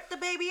 And they ripped the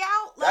baby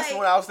out. That's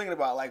what I was thinking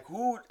about. Like,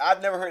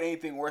 I've never heard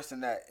anything worse than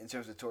that in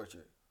terms of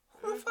torture.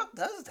 Who the fuck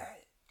does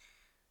that?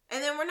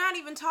 And then we're not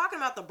even talking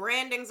about the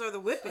brandings or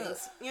the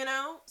whippings, you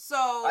know?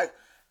 So, like,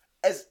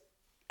 as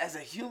a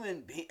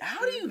human being,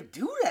 how do you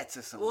do that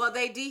to someone? Well,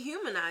 they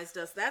dehumanized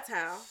us. That's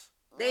how.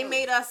 They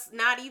made us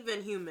not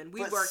even human.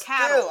 We were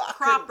cattle,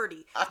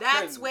 property.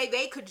 That's way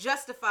they could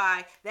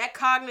justify that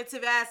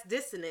cognitive ass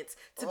dissonance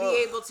to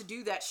be able to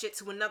do that shit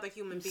to another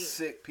human being.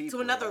 Sick people.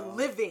 To another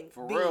living being.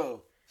 For being.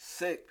 real.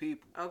 Sick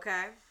people.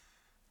 Okay.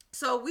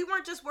 So we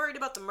weren't just worried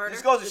about the murder.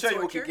 Just goes to show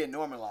you what can get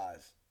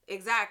normalized.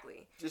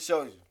 Exactly. Just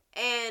shows you.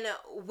 And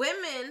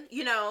women,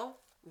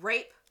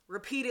 rape,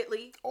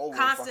 repeatedly,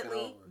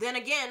 constantly. Then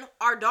again,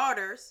 our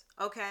daughters,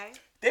 okay?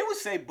 They would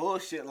say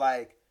bullshit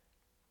like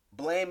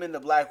blaming the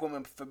black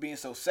woman for being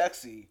so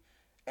sexy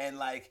and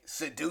like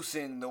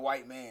seducing the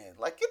white man.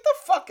 Like, get the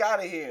fuck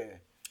out of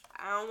here.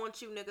 I don't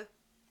want you, nigga.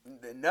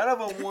 None of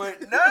them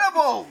want. None of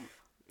them.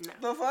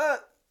 No. The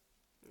fuck?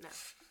 No.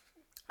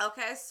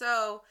 Okay,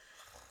 so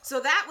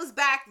that was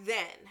back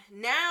then.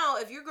 Now,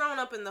 if you're growing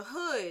up in the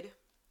hood,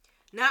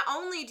 not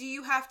only do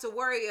you have to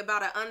worry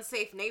about an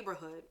unsafe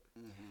neighborhood,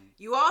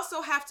 you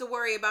also have to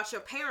worry about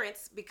your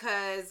parents,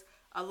 because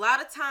a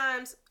lot of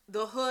times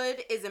the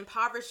hood is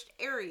impoverished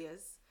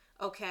areas.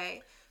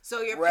 Okay,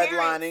 so your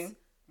redlining.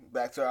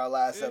 Back to our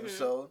last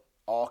episode,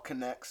 all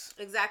connects.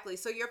 Exactly.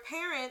 So your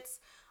parents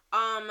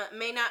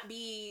may not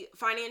be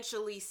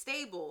financially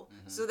stable.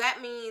 So that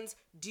means,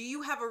 do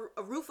you have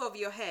a roof over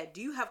your head?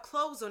 Do you have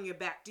clothes on your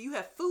back? Do you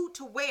have food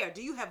to wear?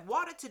 Do you have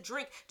water to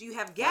drink? Do you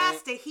have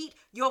gas to heat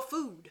your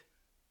food?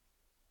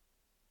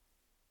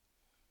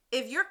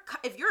 If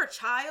you're a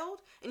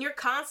child and you're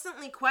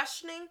constantly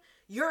questioning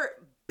your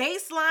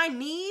baseline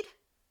need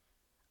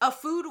of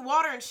food,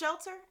 water, and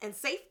shelter and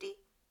safety,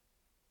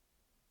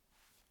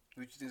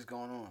 what you think is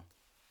going on?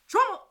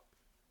 Trauma.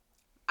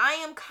 I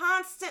am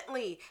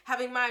constantly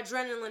having my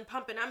adrenaline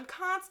pumping. I'm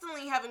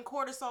constantly having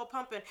cortisol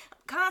pumping. I'm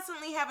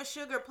constantly having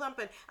sugar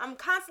pumping. I'm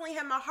constantly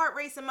having my heart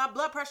racing, my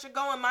blood pressure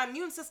going, my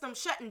immune system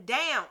shutting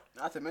down.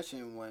 Not to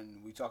mention,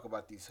 when we talk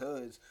about these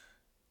hoods,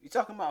 you're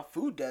talking about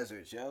food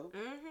deserts, yo.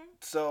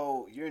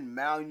 So you're in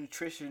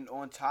malnutrition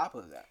on top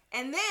of that.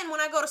 And then when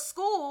I go to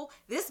school,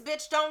 this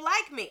bitch don't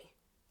like me.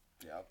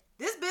 Yep.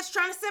 This bitch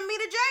trying to send me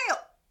to jail.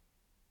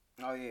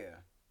 Oh, yeah.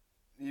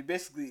 You're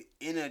basically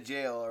in a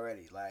jail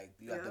already. Like,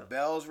 you got the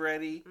bells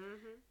ready.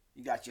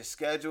 You got your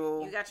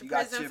schedule. You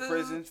got your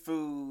prison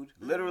food.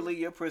 Literally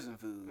your prison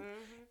food.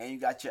 And you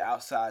got your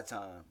outside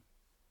time.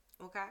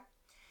 Okay.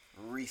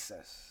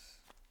 Recess.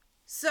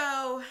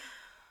 So,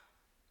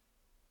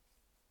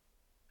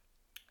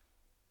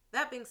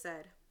 that being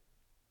said,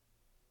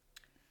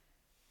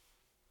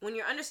 when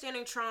you're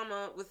understanding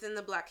trauma within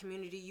the Black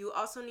community, you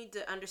also need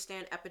to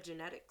understand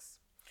epigenetics.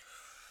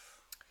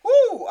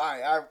 Woo!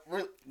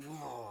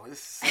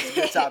 This is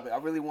a good topic. I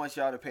really want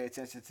y'all to pay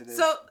attention to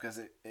this because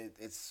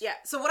it's... Yeah,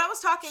 so what I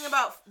was talking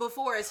about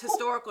before is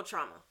historical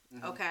trauma,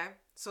 okay?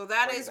 So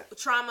that is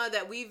trauma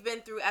that we've been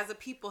through as a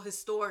people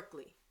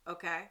historically,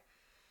 okay?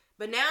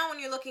 But now when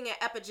you're looking at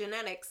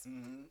epigenetics,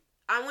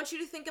 I want you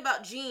to think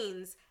about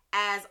genes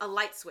as a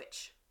light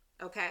switch,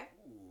 okay?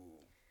 Ooh.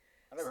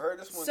 I never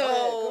heard this one. So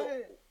go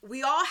ahead.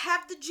 We all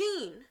have the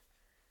gene,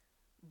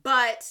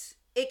 but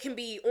it can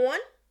be on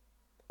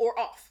or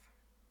off.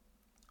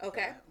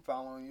 Okay. I'm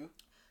following you.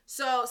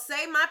 So,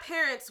 say my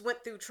parents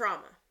went through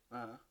trauma.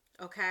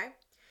 Okay.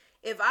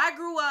 If I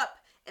grew up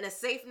in a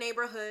safe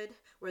neighborhood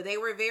where they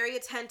were very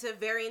attentive,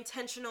 very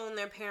intentional in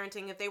their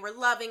parenting, if they were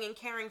loving and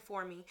caring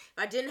for me,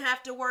 if I didn't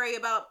have to worry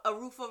about a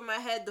roof over my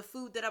head, the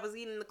food that I was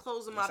eating, the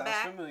clothes on my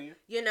back, familiar.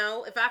 You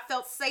know, if I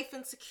felt safe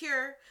and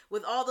secure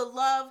with all the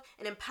love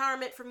and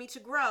empowerment for me to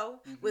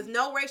grow, with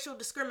no racial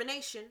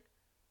discrimination,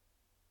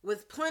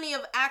 with plenty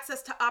of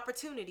access to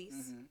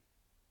opportunities,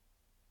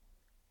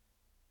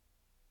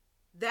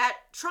 that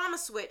trauma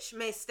switch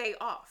may stay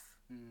off.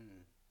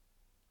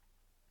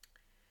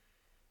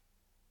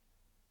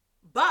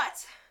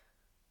 But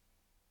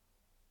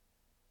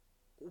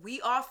we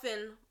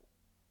often,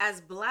 as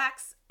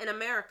Blacks in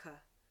America,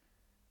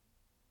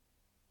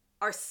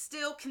 are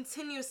still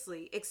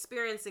continuously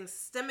experiencing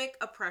systemic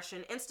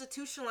oppression,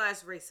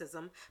 institutionalized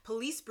racism,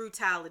 police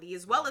brutality,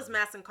 as well as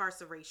mass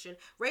incarceration,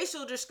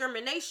 racial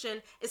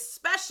discrimination,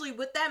 especially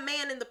with that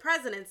man in the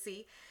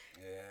presidency.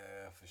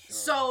 Yeah, for sure.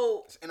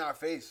 So it's in our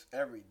face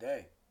every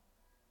day.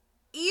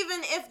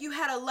 Even if you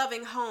had a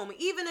loving home,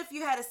 even if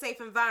you had a safe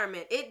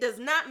environment, it does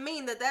not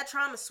mean that that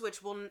trauma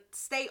switch will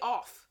stay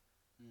off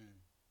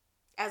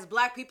as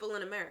Black people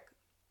in America.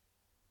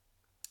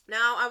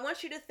 Now, I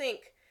want you to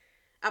think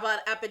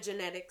about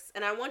epigenetics,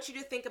 and I want you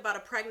to think about a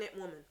pregnant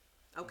woman,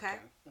 okay?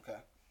 Okay.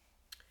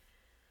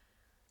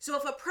 So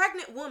if a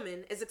pregnant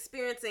woman is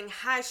experiencing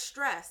high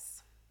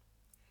stress,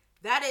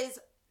 that is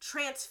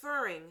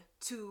transferring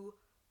to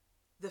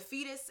the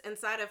fetus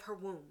inside of her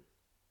womb.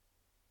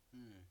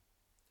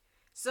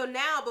 So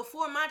now,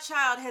 before my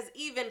child has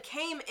even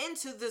came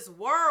into this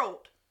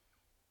world,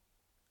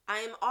 I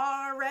am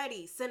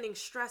already sending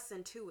stress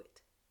into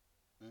it.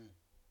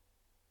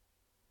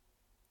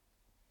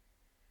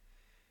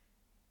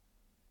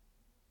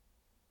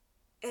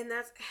 And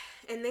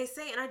they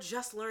say, and I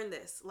just learned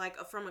this, like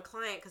from a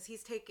client, because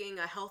he's taking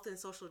a health and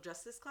social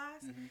justice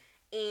class,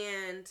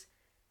 and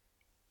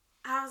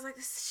I was like,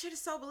 this shit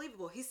is so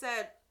believable. He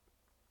said,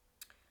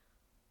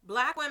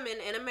 Black women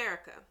in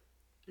America,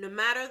 no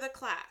matter the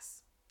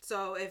class,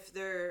 so if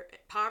they're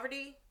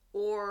poverty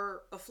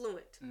or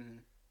affluent,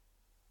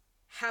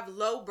 have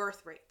low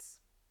birth rates.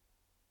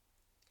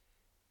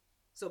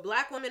 So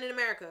Black women in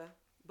America,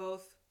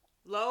 both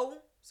low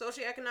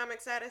socioeconomic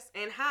status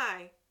and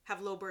high,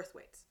 have low birth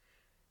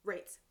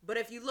rates. But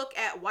if you look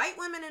at white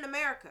women in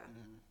America,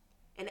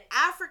 And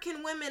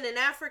African women in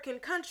African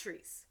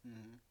countries,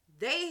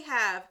 they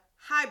have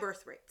high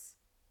birth rates.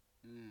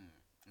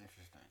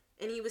 Interesting.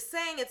 And he was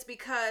saying it's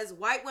because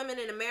white women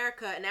in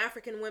America and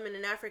African women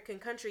in African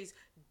countries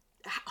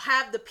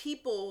have the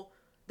people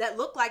that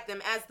look like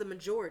them as the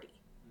majority.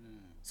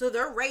 So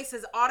their race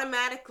is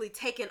automatically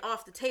taken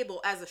off the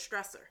table as a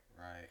stressor.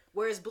 Right.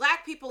 Whereas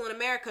black people in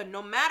America,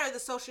 no matter the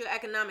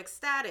socioeconomic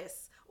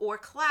status or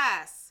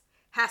class,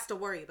 has to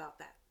worry about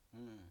that.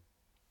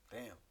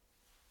 Damn.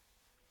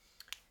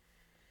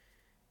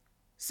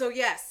 So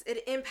yes,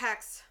 it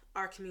impacts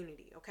our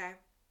community, okay?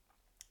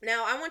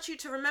 Now, I want you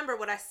to remember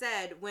what I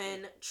said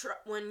when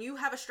you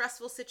have a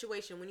stressful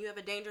situation, when you have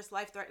a dangerous,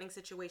 life-threatening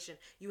situation,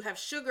 you have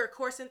sugar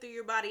coursing through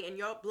your body and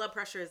your blood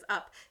pressure is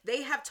up.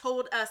 They have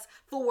told us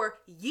for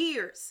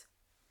years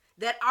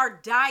that our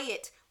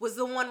diet was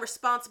the one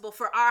responsible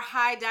for our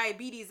high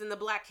diabetes in the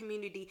black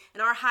community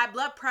and our high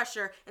blood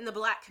pressure in the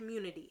black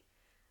community.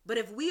 But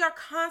if we are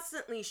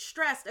constantly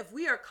stressed, if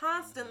we are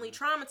constantly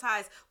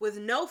traumatized with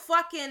no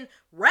fucking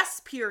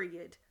rest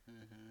period,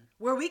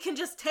 where we can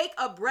just take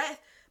a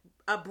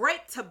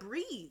break to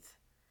breathe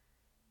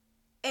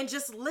and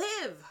just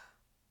live.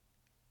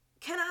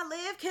 Can I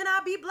live? Can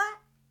I be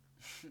black?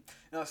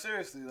 No,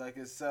 seriously, like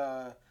it's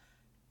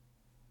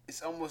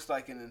almost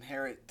like an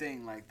inherent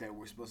thing, like that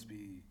we're supposed to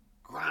be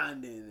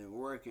grinding and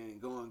working and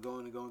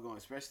going,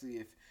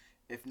 especially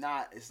if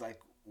not, it's like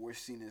we're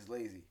seen as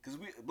lazy, because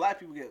black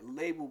people get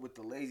labeled with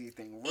the lazy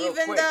thing real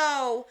quick. Even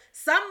though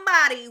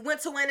somebody went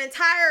to an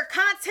entire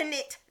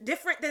continent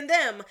different than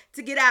them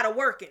to get out of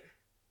working.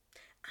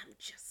 I'm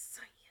just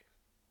saying.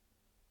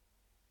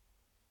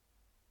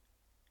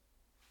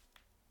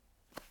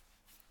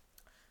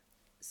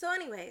 So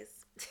anyways.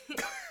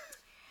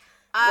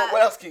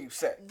 What else can you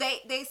say?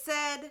 They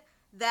said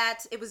that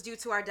it was due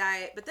to our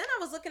diet, but then I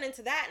was looking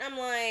into that and I'm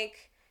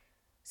like,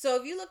 so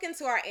if you look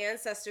into our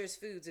ancestors'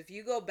 foods, if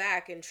you go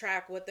back and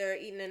track what they're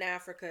eating in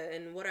Africa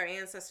and what our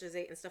ancestors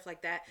ate and stuff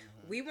like that,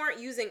 we weren't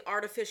using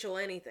artificial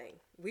anything.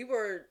 We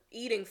were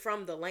eating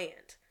from the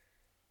land.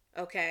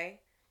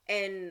 Okay?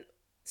 And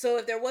so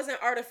if there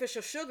wasn't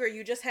artificial sugar,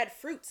 you just had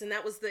fruits, and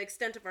that was the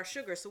extent of our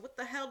sugar. So what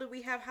the hell do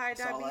we have high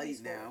diabetes for? That's all I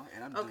eat now,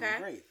 and I'm doing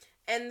great.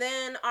 And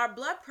then our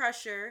blood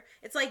pressure,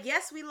 it's like,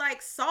 yes, we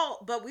like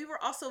salt, but we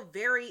were also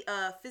very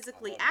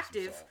physically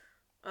active.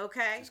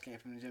 Okay? Just came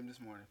from the gym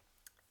this morning.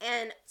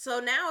 And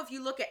so now if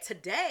you look at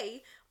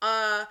today,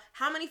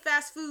 how many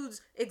fast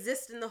foods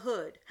exist in the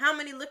hood? How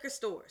many liquor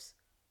stores?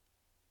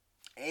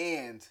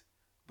 And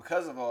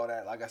because of all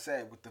that, like I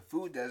said, with the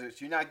food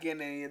deserts, you're not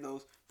getting any of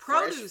those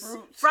produce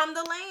from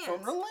the land.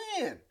 From the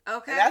land.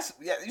 Okay. And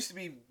it used to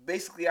be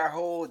basically our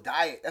whole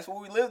diet. That's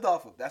what we lived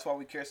off of. That's why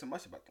we care so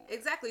much about them.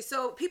 Exactly.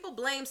 So people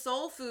blame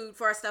soul food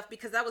for our stuff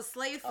because that was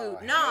slave food.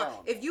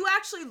 No, if you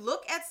actually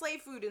look at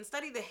slave food and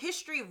study the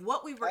history of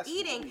what we were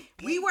eating,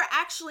 we were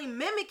actually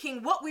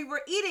mimicking what we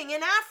were eating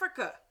in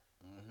Africa.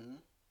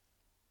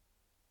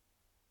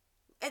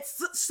 And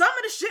some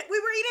of the shit we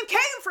were eating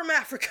came from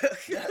Africa.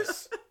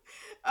 Yes.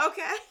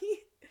 Okay.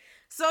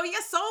 So,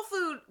 yes, soul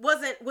food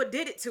wasn't what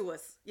did it to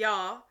us,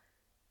 y'all,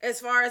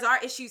 as far as our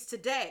issues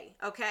today,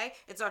 okay?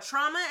 It's our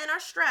trauma and our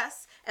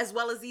stress, as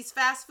well as these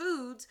fast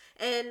foods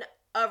and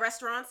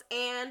restaurants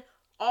and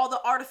all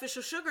the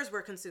artificial sugars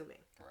we're consuming.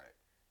 Right.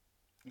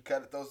 You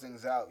cut those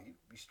things out, you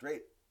be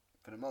straight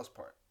for the most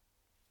part.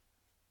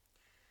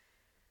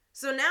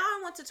 So now I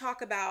want to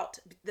talk about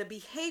the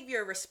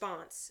behavior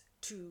response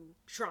to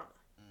trauma.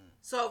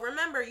 So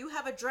remember, you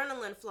have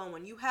adrenaline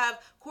flowing, you have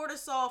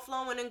cortisol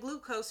flowing and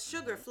glucose,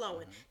 sugar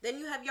flowing. Then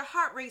you have your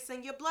heart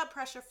racing, your blood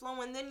pressure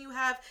flowing. Then you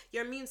have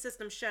your immune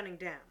system shutting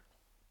down.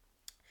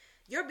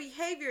 Your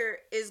behavior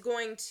is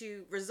going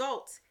to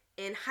result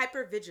in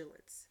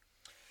hypervigilance.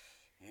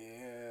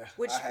 Yeah.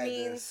 Which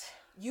means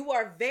you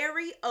are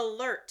very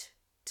alert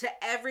to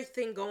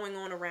everything going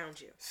on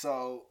around you.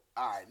 So,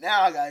 all right,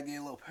 now I got to get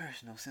a little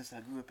personal since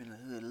I grew up in the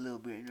hood a little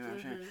bit. You know what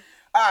I'm saying?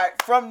 All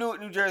right, from Newark,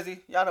 New Jersey.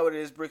 Y'all know what it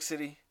is, Brick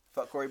City.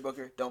 Fuck Cory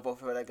Booker. Don't vote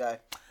for that guy.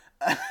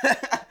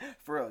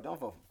 For real, don't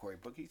vote for Cory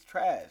Booker. He's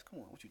trash. Come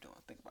on, what you doing?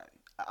 Think about it.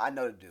 I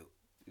know the dude.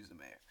 He's the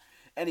mayor.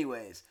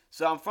 Anyways,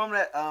 so I'm from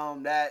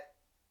that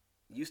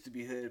used to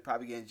be hood,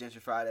 probably getting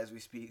gentrified as we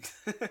speak.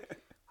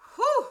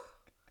 Whew.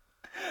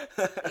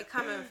 They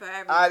coming for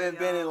everything. I done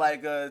been in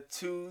like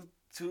 2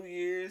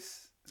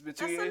 years. It's been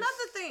 2 years. That's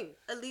another thing.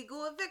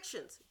 Illegal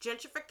evictions,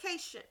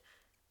 gentrification.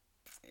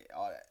 Yeah,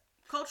 all that.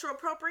 Cultural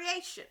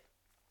appropriation.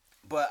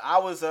 But I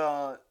was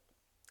the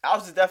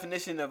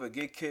definition of a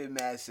good kid,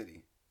 mad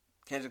city.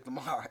 Kendrick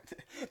Lamar.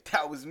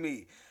 That was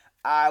me.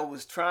 I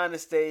was trying to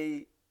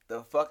stay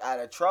the fuck out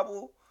of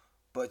trouble,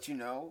 but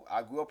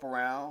I grew up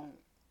around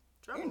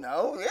trouble.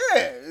 It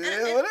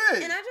is what it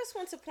is. And I just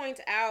want to point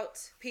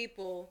out,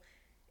 people,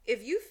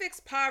 if you fix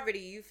poverty,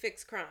 you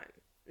fix crime.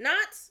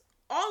 Not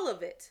all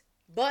of it,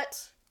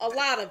 but a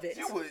lot of it.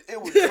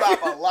 It would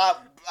drop a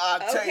lot. I'll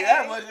tell you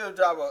that much. It would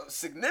drop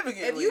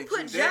significantly. If you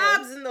put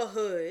jobs in the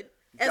hood,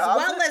 as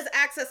well as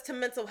access to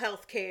mental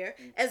health care,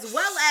 as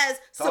well as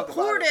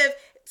supportive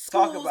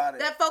schools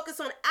that focus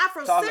on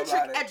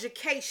Afrocentric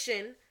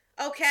education,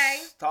 Okay?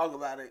 Talk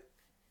about it.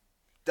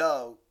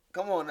 Dog,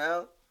 come on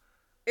now.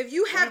 If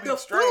you have the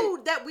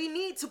food that we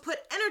need to put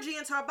energy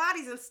into our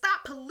bodies and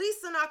stop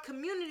policing our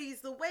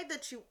communities the way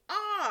that you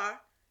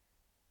are,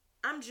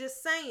 I'm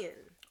just saying.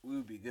 We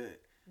would be good.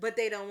 But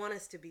they don't want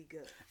us to be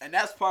good. And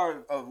that's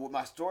part of what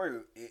my story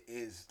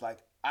is. Like,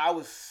 I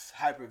was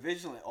hyper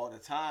vigilant all the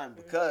time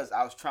because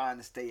I was trying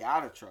to stay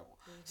out of trouble.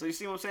 So you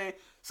see what I'm saying?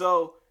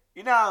 So,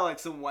 you know how, like,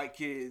 some white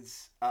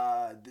kids,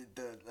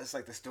 that's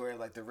like the story of,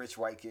 like, the rich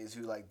white kids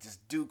who, like,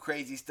 just do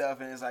crazy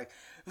stuff, and it's like,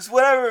 it's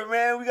whatever,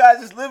 man, we gotta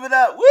just live it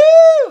up,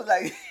 woo!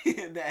 Like,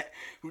 that,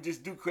 who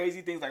just do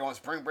crazy things, like, on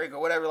spring break or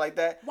whatever like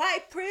that.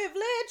 White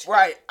privilege.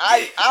 Right.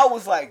 I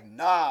was like,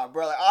 nah,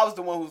 bro. Like, I was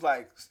the one who's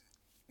like,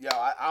 yo,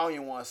 I don't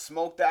even want to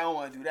smoke that, I don't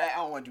want to do that,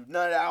 I don't want to do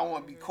none of that, I don't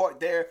want to be caught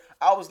there.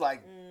 I was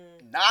like,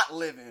 not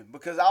living,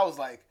 because I was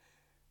like,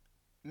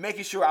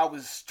 making sure I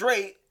was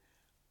straight,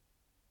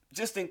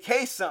 just in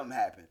case something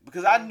happened.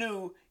 Because I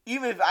knew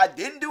even if I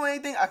didn't do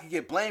anything, I could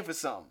get blamed for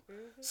something.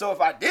 So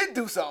if I did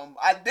do something,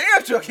 I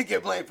damn sure could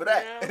get blamed for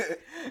that.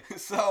 Yeah.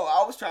 So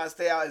I was trying to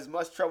stay out as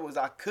much trouble as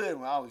I could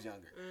when I was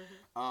younger.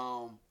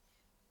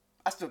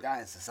 I still got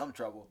into some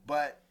trouble,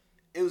 but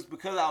it was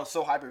because I was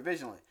so hyper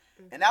vigilant.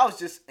 And that was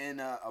just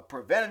in a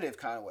preventative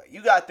kind of way.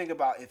 You got to think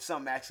about if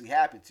something actually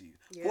happened to you.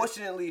 Yeah.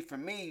 Fortunately for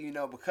me, you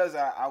know, because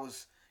I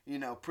was, you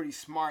know, pretty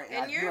smart.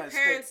 And your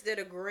parents did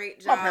a great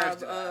job. My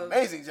parents did an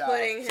amazing job.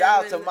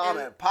 Shout out to mom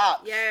and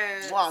pop.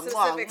 Yeah.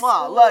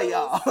 Mwah. Love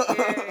y'all.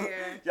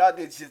 Yeah. Y'all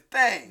did your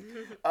thing.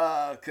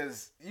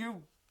 Because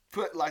you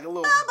put like a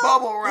little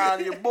bubble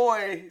around your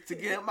boy to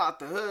get him out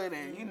the hood.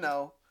 And, you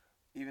know,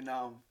 even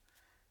though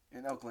I'm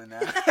in Oakland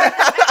now.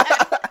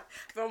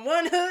 From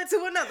one hood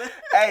to another.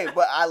 Hey,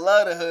 but I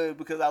love the hood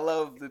because I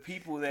love the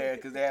people there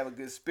because they have a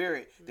good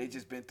spirit. They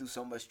just been through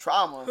so much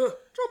trauma.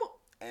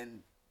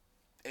 And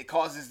it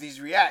causes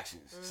these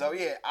reactions. So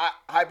yeah,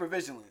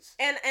 hypervigilance.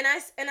 And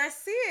I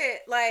see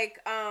it like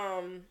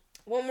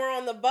when we're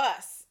on the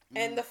bus.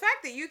 And the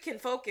fact that you can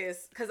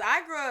focus, because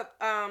I grew up,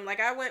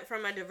 like I went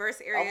from a diverse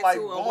area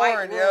to a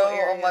white rural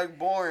area. I'm like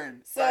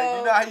boring. So, like,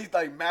 you know how you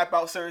like map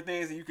out certain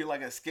things and you can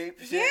like escape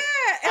shit? Yeah.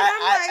 And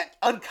I'm like,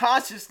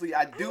 unconsciously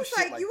I do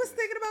shit like you was this.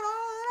 thinking about all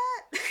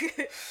of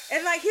that?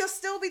 And like he'll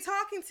still be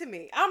talking to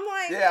me. I'm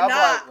like, yeah,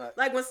 nah.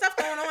 Like when stuff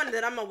going on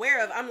that I'm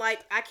aware of, I'm like,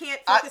 I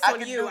can't focus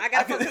on you. I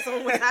gotta focus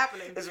on what's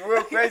happening. It's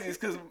real crazy. It's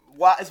because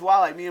it's why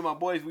like me and my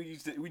boys we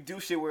do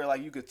shit where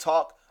like you could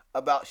talk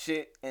about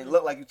shit and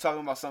look like you're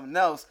talking about something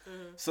else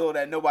so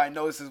that nobody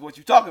notices what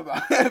you're talking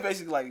about.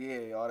 Basically like,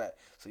 yeah, all that.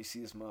 So you see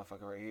this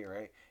motherfucker right here,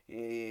 right?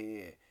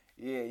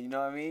 Yeah, you know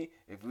what I mean?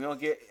 If we don't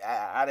get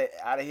out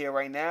of here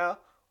right now,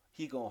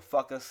 he gonna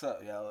fuck us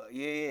up, yo.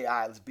 Yeah, all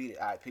right, let's beat it.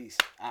 All right, peace.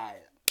 All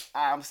right,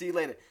 I'm gonna see you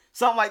later.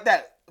 Something like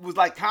that was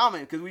like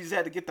common because we just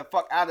had to get the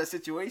fuck out of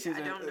situations.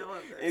 I don't know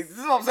of this. This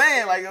is what I'm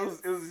saying. Like it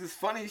was just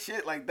funny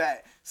shit like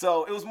that.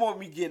 So it was more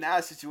me getting out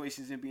of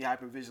situations and being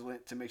hyper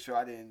vigilant to make sure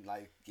I didn't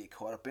like get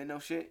caught up in no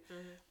shit.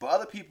 But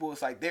other people,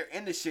 it's like they're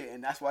in the shit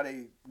and that's why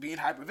they being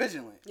hyper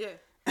vigilant. Yeah.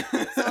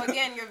 So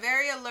again, you're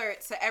very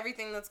alert to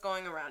everything that's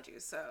going around you.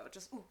 So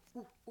just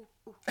ooh.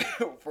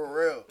 For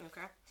real.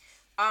 Okay.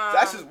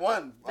 That's just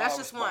one. That's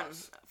just one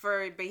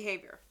for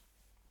behavior.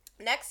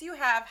 Next, you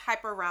have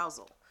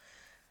hyperarousal.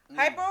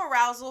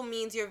 Hyperarousal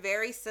means you're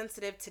very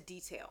sensitive to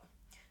detail.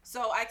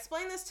 So I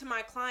explain this to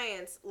my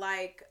clients,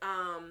 like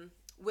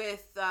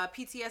with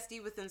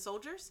PTSD within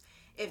soldiers.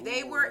 If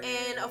they were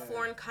in a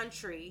foreign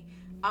country,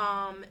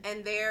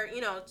 and they're,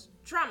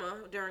 trauma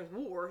during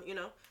war,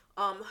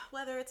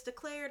 whether it's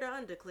declared or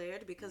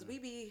undeclared, because we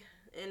be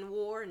in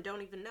war and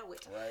don't even know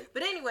it. Right.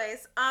 But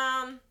anyways,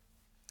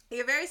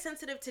 you're very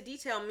sensitive to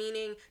detail,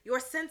 meaning your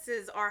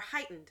senses are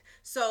heightened.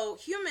 So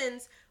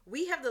humans,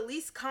 we have the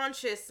least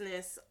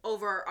consciousness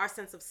over our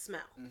sense of smell.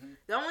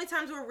 The only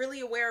times we're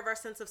really aware of our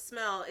sense of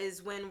smell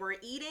is when we're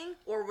eating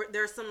or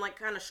there's some like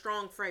kind of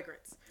strong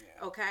fragrance.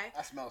 Yeah. Okay?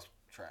 That smells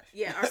trash.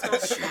 Yeah, our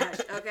smells trash.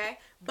 Okay?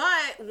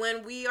 But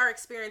when we are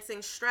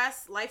experiencing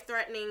stress,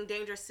 life-threatening,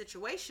 dangerous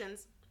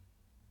situations,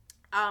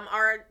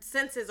 our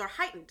senses are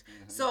heightened.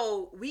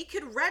 So we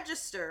could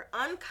register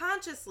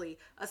unconsciously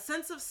a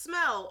sense of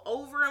smell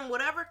over in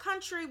whatever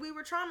country we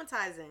were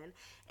traumatized in,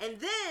 and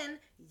then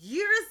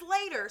years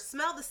later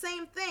smell the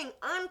same thing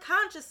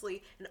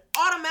unconsciously and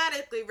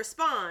automatically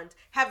respond,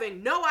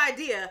 having no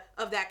idea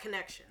of that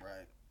connection.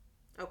 Right.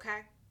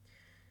 Okay?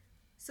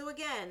 So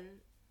again,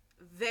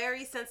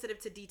 very sensitive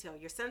to detail.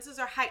 Your senses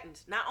are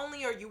heightened. Not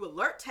only are you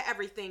alert to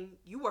everything,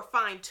 you are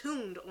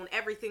fine-tuned on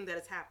everything that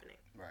is happening.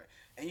 Right.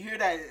 And you hear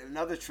that in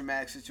other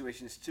traumatic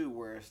situations too,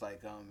 where it's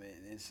like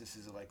in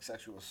instances of like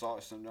sexual assault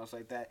or something else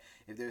like that.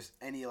 If there's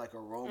any like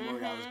aroma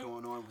that was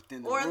going on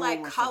within the room like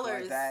or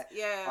colors, like that,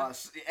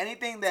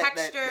 anything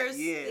textures,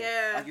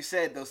 like you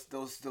said,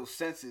 those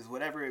senses,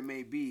 whatever it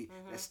may be,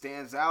 that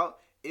stands out,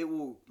 it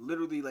will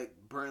literally like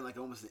burn like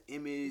almost an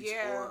image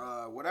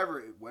or whatever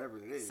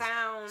it is,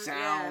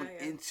 sound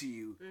into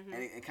you,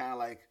 and kind of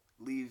like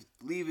leave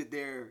it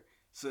there.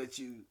 So that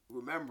you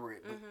remember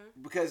it,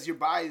 because your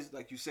body's,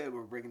 like you said, we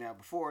were breaking out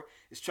before,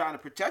 is trying to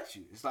protect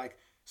you. It's like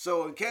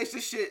So in case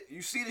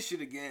you see this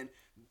shit again,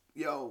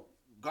 yo,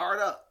 guard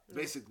up,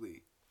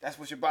 basically. That's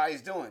what your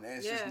body's doing, and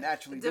it's just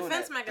naturally doing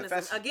that. Defense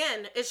mechanism.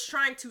 Again, it's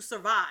trying to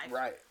survive.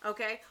 Right.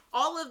 Okay?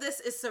 All of this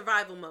is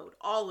survival mode.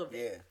 All of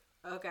it.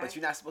 Yeah. Okay? But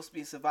you're not supposed to be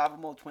in survival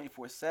mode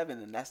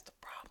 24/7, and that's the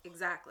problem.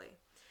 Exactly.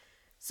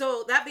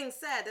 So, that being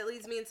said, that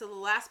leads me into the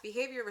last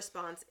behavior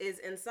response is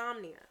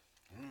insomnia.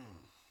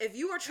 If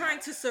you are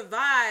trying to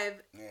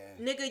survive,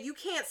 nigga, you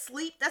can't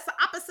sleep. That's the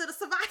opposite of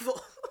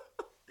survival.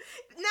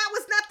 Now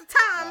is not the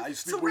time. You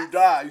sleep when you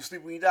die. You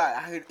sleep when you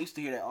die. I used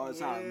to hear that all the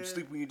time. You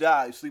sleep when you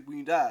die. You sleep when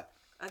you die.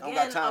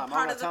 Again, a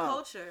part of the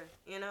culture,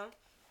 you know?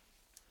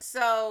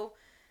 So,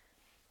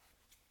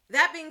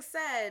 that being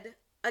said,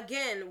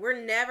 again,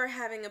 we're never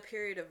having a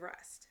period of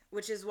rest,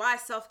 which is why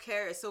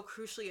self-care is so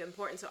crucially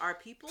important to our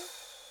people.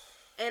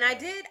 And I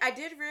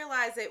did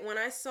realize it when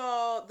I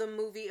saw the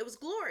movie, it was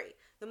Glory.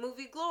 The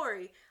movie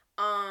Glory,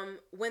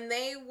 when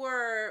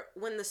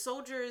the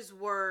soldiers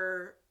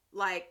were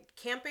like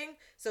camping,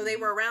 so they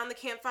were around the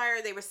campfire,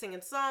 they were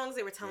singing songs,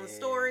 they were telling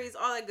stories,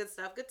 all that good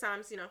stuff, good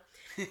times, you know.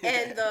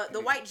 And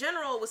the white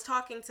general was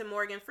talking to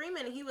Morgan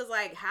Freeman, and he was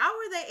like, how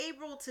are they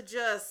able to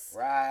just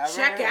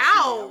check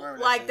out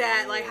like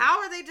that? Like, how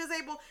are they just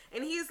able?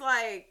 And he's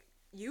like,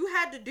 you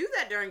had to do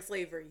that during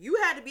slavery. You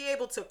had to be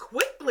able to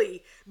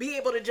quickly be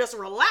able to just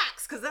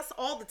relax, because that's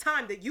all the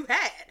time that you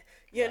had,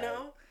 you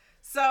know?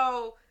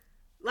 So,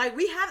 like,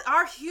 we have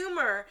our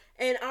humor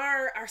and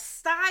our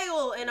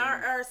style and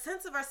our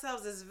sense of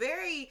ourselves is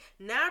very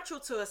natural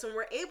to us, and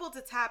we're able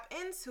to tap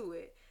into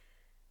it.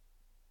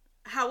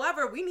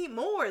 However, we need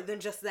more than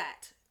just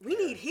that. We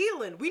need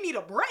healing. We need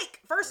a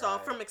break, first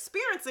off, from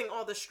experiencing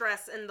all the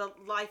stress and the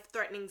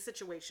life-threatening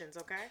situations,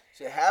 okay?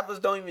 Shit, half of us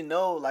don't even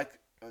know, like,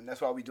 and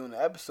that's why we're doing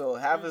the episode,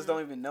 half of us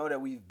don't even know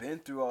that we've been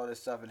through all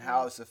this stuff and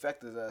how it's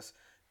affected us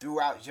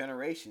throughout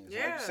generations.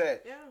 Like you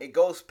said, it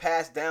goes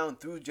passed down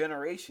through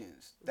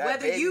generations.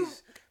 Whether you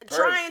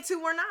trying to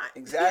or not.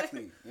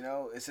 Exactly. You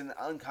know, it's an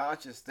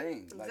unconscious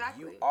thing.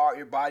 Exactly. Like,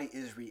 your body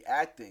is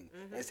reacting.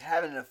 It's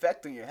having an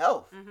effect on your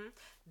health.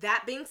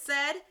 That being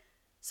said,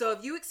 so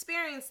if you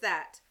experience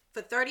that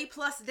for 30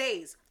 plus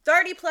days,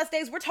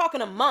 we're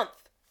talking a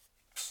month.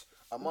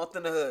 A month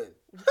in the hood.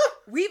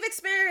 We've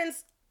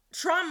experienced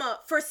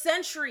trauma for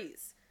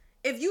centuries.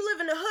 If you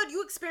live in the hood,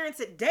 you experience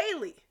it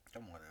daily.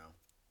 Come on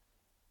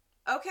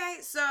now. Okay,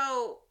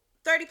 so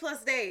 30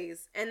 plus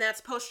days, and that's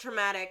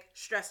post-traumatic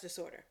stress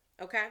disorder,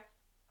 okay?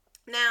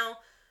 Now,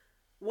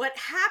 what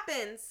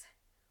happens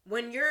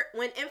when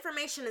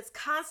information is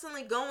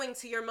constantly going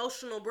to your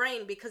emotional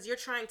brain because you're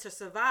trying to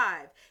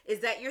survive is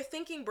that your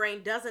thinking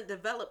brain doesn't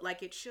develop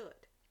like it should.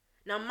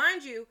 Now,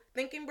 mind you,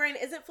 thinking brain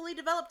isn't fully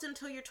developed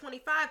until you're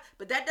 25,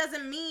 but that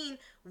doesn't mean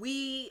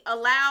we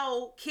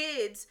allow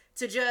kids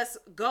to just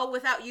go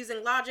without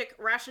using logic,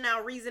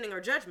 rationale, reasoning,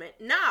 or judgment.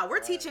 Nah,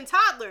 we're teaching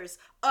toddlers,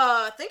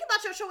 think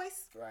about your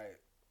choice. Right.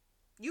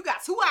 You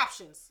got two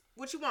options.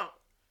 What you want?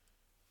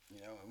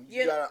 You know,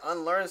 you gotta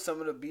unlearn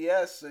some of the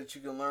BS so that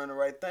you can learn the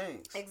right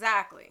things.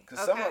 Exactly.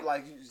 Because some of,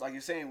 like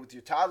you're saying with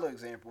your toddler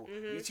example,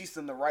 you teach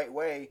them the right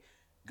way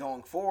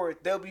going forward,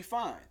 they'll be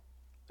fine.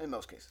 In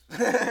most cases.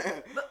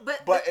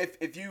 but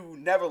if you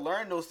never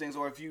learned those things,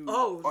 or if you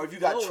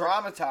got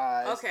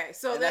traumatized,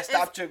 so that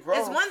stopped your growth.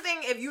 It's one thing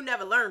if you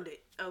never learned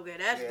it. Okay,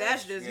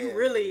 that's just you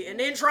really, and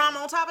then trauma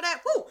on top of that.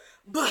 Whoo!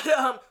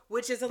 But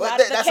which is a lot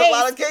of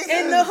cases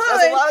in the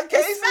hood,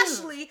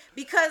 especially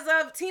because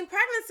of teen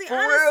pregnancy. For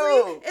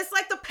honestly, real. It's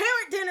like the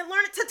parent didn't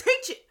learn it to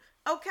teach it.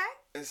 Okay.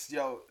 It's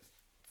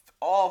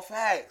all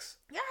facts.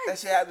 Yes. That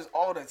shit happens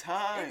all the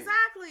time.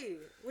 Exactly.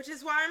 Which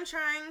is why I'm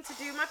trying to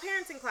do my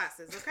parenting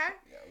classes, okay?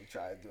 Yeah, we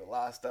try to do a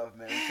lot of stuff,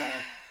 man.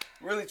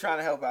 We're really trying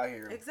to help out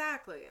here.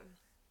 Exactly.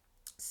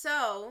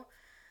 So,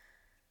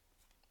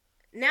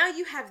 now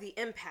you have the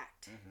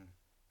impact.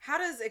 How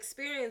does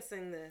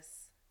experiencing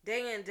this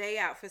day in, day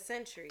out for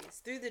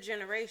centuries, through the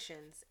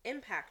generations,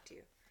 impact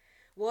you?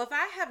 Well, if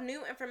I have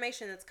new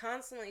information that's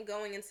constantly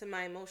going into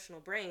my emotional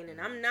brain and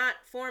I'm not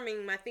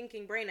forming my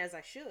thinking brain as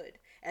I should,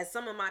 as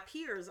some of my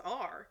peers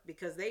are,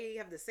 because they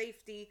have the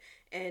safety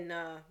and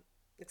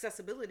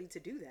accessibility to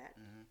do that.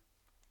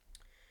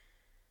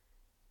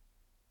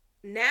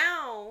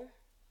 Now,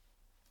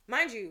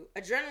 mind you,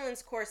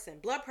 adrenaline's coursing,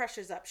 blood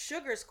pressure's up,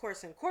 sugar's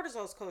coursing,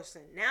 cortisol's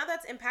coursing. Now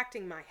that's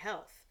impacting my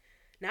health.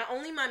 Not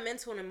only my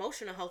mental and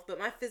emotional health, but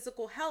my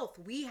physical health.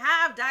 We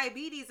have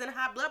diabetes and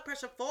high blood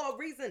pressure for a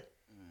reason.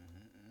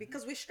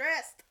 Because we're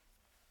stressed.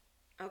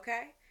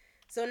 Okay?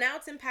 So now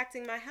it's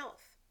impacting my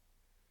health.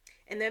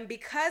 And then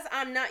because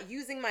I'm not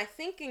using my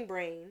thinking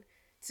brain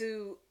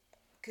to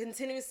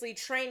continuously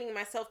training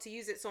myself to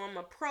use it so I'm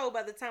a pro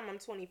by the time I'm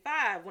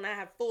 25 when I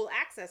have full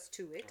access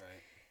to it,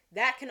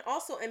 that can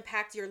also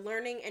impact your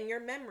learning and your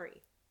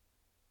memory.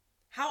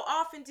 How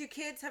often do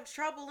kids have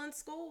trouble in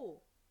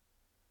school?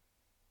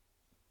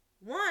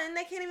 One,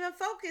 they can't even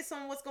focus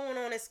on what's going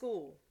on at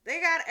school.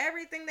 They got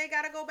everything they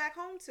got to go back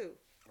home to.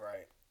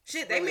 Right.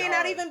 Shit, they may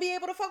not even be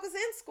able to focus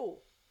in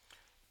school.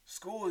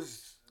 School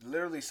is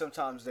literally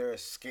sometimes their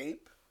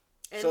escape.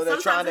 And so they're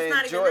trying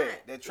to enjoy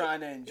it. They're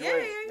trying to enjoy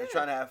it. They're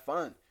trying to have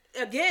fun.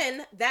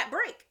 again, that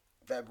break.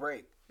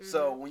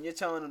 So when you're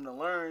telling them to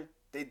learn,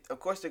 of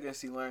course they're gonna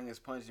see learning as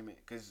punishment,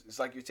 because it's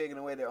like you're taking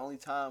away their only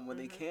time when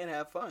they can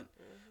have fun.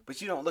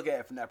 But you don't look at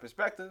it from that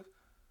perspective,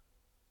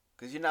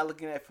 because you're not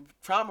looking at it from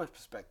trauma's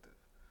perspective.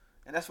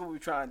 And that's what we're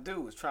trying to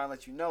do, is trying to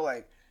let you know,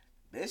 like,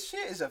 this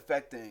shit is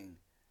affecting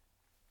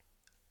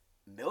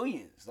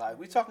millions. Like,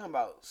 we're talking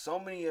about so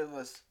many of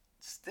us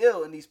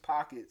still in these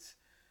pockets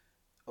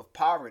of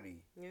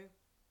poverty. Yeah.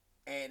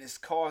 And it's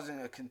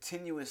causing a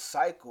continuous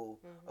cycle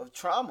of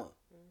trauma,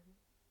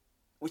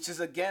 which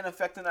is, again,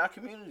 affecting our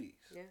communities.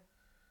 Yeah.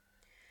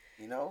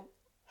 You know?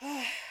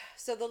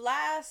 So the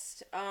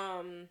last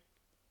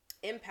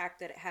impact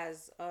that it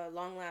has, a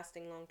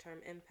long-lasting,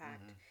 long-term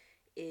impact,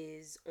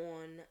 is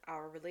on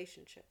our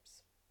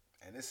relationships.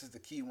 And this is the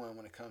key one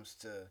when it comes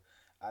to,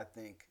 I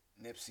think,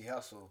 Nipsey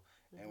Hussle,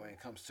 and when it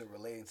comes to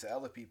relating to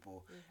other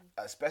people,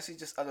 especially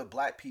just other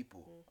black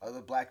people,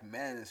 other black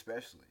men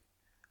especially.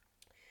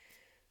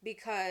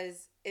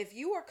 Because if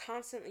you are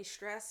constantly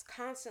stressed,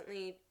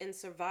 constantly in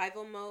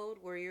survival mode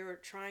where you're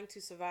trying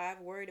to survive,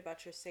 worried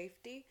about your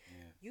safety,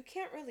 you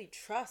can't really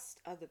trust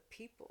other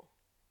people.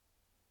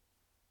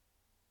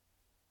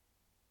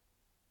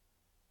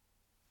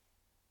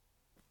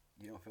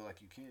 You don't feel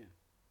like you can.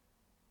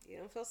 You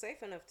don't feel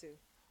safe enough to.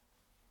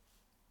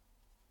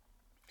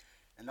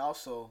 And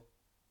also,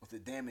 with the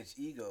damaged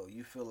ego,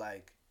 you feel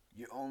like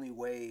your only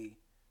way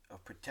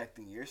of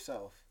protecting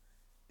yourself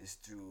is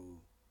through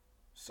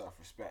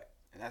self-respect.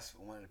 And that's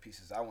one of the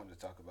pieces I wanted to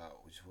talk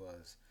about, which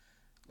was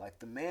like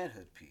the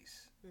manhood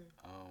piece.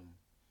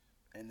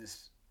 And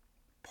this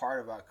part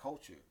of our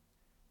culture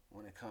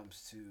when it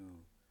comes to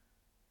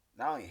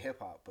not only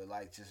hip-hop, but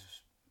like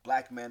just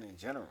black men in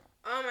general.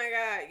 Oh my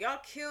God, y'all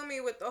kill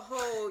me with the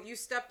whole "you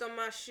stepped on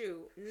my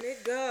shoe,"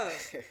 nigga.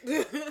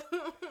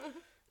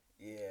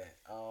 Yeah,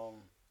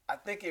 I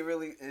think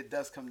it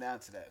does come down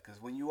to that,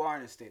 because when you are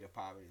in a state of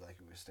poverty, like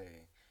you were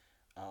saying,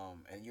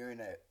 and you're in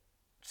that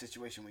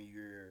situation where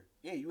you're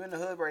in the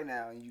hood right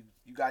now, and you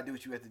gotta do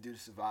what you have to do to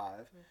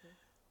survive.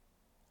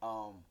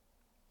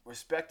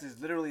 Respect is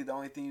literally the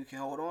only thing you can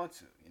hold on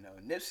to. You know,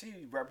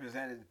 Nipsey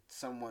represented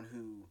someone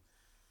who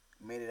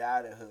made it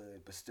out of the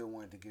hood but still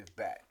wanted to give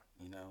back.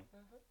 You know.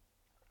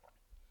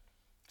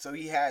 So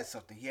he had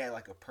something. He had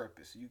like a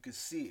purpose. You could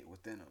see it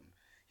within him.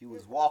 He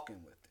was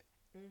walking with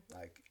it.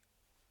 Like,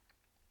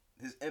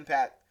 his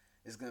impact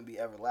is going to be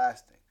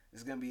everlasting.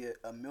 There's going to be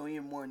a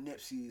million more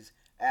Nipseys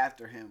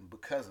after him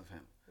because of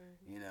him.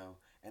 You know?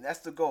 And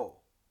that's the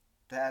goal.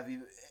 To have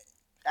even...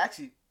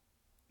 Actually,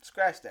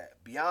 scratch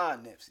that.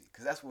 Beyond Nipsey.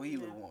 Because that's what he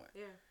would want.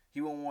 Yeah.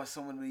 He would want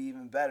someone to be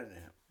even better than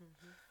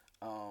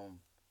him.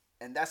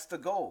 And that's the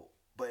goal.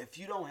 But if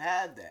you don't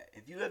have that,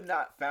 if you have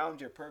not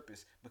found your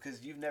purpose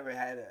because you've never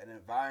had an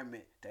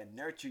environment that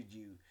nurtured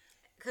you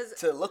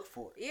to look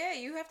for it. Yeah,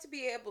 you have to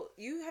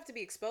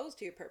be exposed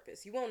to your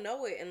purpose. You won't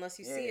know it unless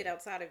you see it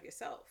outside of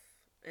yourself.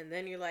 And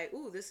then you're like,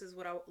 ooh, this is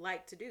what I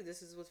like to do.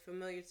 This is what's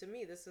familiar to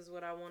me. This is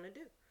what I want to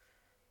do.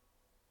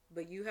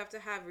 But you have to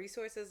have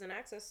resources and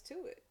access to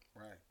it.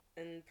 Right.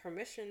 And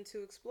permission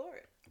to explore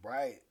it.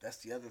 Right. That's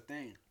the other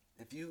thing.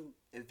 If you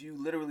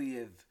literally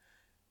have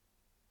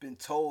been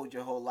told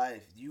your whole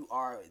life you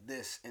are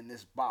this in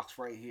this box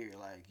right here,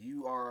 like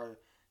you are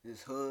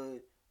this hood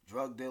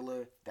drug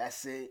dealer,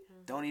 that's it,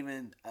 don't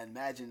even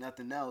imagine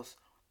nothing else,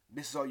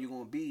 this is all you're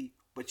gonna be,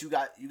 but you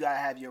gotta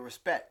have your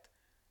respect,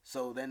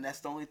 so then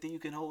that's the only thing you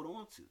can hold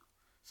on to.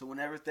 So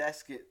whenever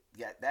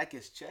that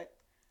gets checked,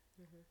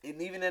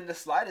 and even in the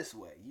slightest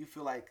way, you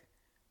feel like,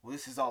 well,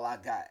 this is all I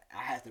got,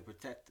 I have to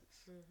protect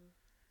this.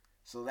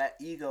 So that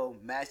ego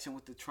matching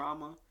with the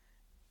trauma,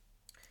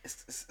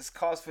 it's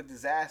cause for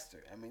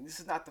disaster. I mean, this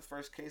is not the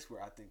first case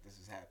where I think this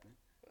has happened.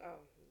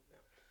 Oh,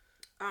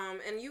 no.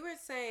 And you were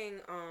saying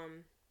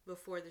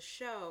before the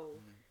show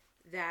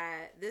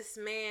that this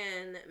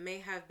man may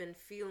have been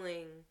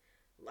feeling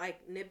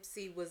like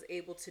Nipsey was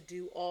able to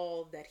do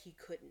all that he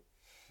couldn't.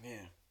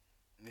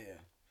 Yeah,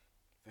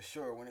 for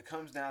sure. When it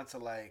comes down to,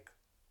 like,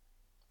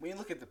 when you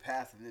look at the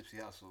path of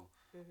Nipsey Hussle,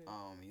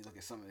 you look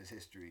at some of his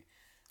history,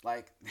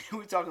 like,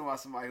 we're talking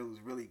about somebody who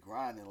was really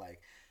grinding, like,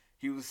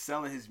 he was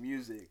selling his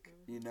music,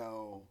 you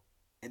know,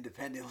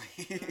 independently.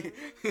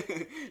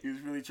 He was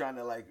really trying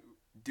to, like,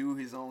 do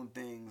his own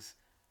things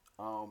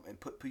and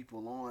put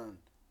people on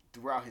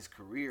throughout his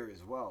career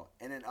as well.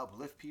 And then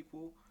uplift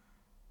people.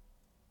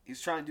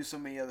 He's trying to do so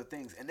many other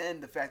things. And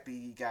then the fact that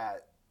he got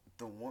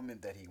the woman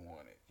that he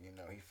wanted. You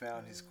know, he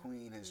found his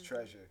queen, his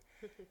treasure.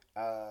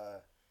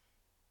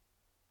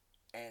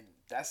 And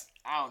that's,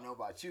 I don't know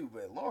about you,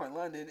 but Lauren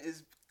London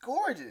is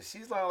gorgeous.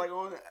 She's like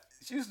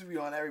she used to be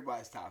on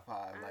everybody's top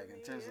 5, like,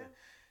 in terms of,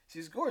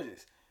 she's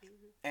gorgeous.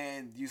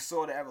 And you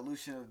saw the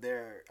evolution of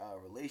their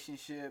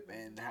relationship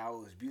and how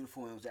it was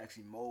beautiful and it was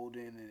actually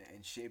molding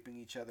and shaping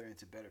each other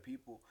into better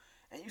people.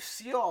 And you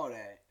see all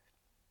that.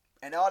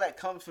 And all that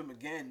comes from,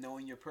 again,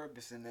 knowing your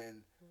purpose. And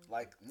then,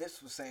 like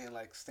Nips was saying,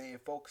 like, staying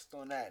focused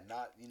on that.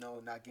 Not, you know,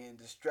 not getting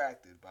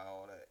distracted by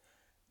all that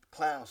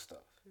clown stuff.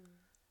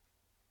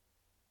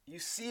 You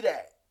see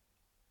that.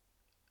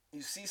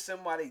 You see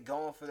somebody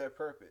going for their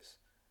purpose.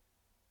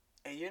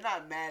 and you're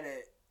not mad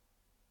at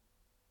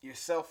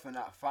yourself for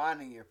not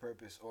finding your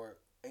purpose, or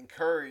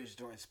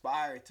encouraged or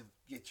inspired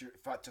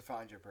to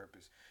find your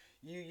purpose.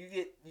 You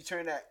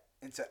turn that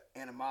into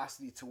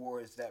animosity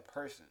towards that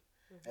person,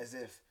 as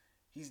if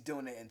he's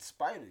doing it in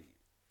spite of you.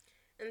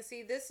 And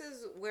see, this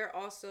is where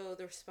also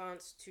the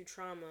response to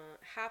trauma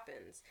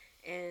happens.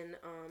 And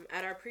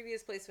at our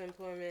previous place of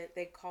employment,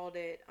 they called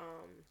it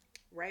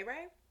Ray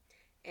Ray.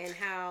 And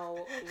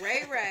how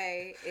Ray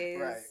Ray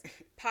is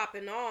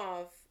popping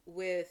off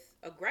with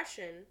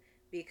aggression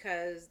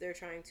because they're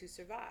trying to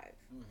survive.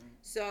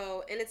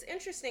 So, and it's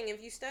interesting,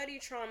 if you study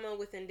trauma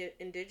within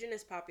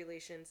indigenous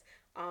populations,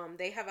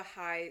 they have a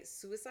high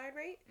suicide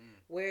rate,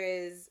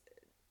 whereas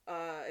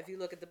if you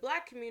look at the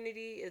Black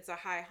community, it's a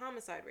high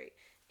homicide rate.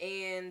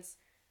 And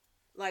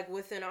like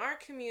within our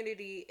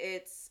community,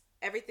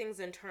 everything's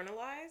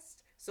internalized.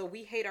 So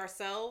we hate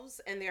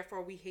ourselves and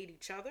therefore we hate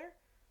each other.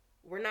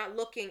 We're not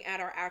looking at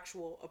our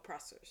actual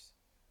oppressors.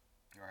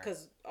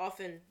 Because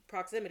often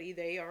proximity,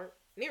 they aren't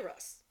near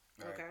us.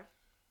 Right. Okay.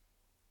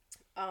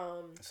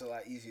 It's a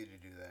lot easier to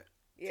do that.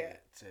 Yeah.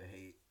 To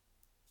hate.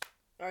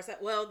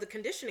 Well, the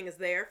conditioning is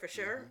there for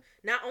sure.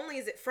 Not only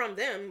is it from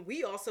them,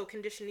 we also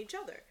condition each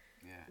other.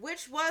 Yeah.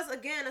 Which was,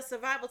 again, a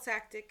survival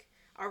tactic.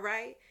 All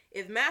right.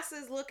 If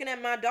Massa's looking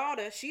at my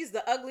daughter, she's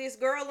the ugliest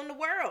girl in the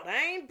world.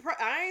 I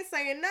ain't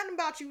saying nothing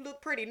about you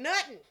look pretty,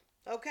 nothing.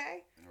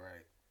 Okay.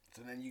 Right.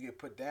 So then you get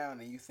put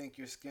down and you think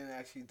your skin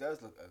actually does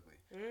look ugly.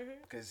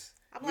 Because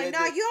I'm like,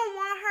 no, you don't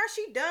want her.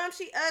 She dumb.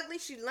 She ugly.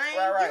 She lame.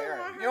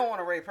 Right. You don't want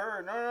to rape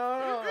her.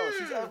 No.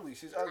 She's ugly.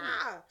 She's ugly.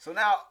 So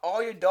now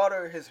all your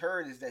daughter has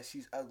heard is that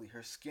she's ugly.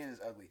 Her skin is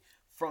ugly.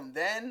 From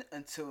then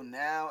until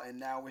now, and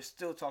now we're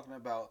still talking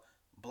about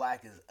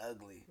Black is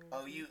ugly.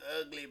 Oh, you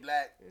ugly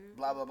Black.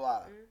 Blah, blah,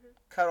 blah.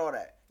 Cut all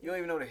that. You don't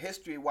even know the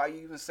history. Why are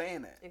you even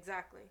saying that?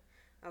 Exactly.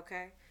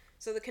 Okay.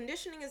 So the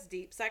conditioning is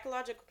deep.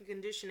 Psychological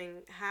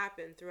conditioning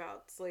happened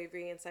throughout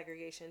slavery and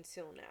segregation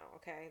till now.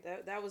 Okay,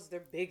 that was their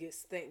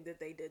biggest thing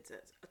that they did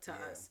to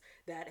us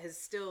that is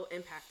still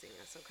impacting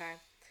us. Okay.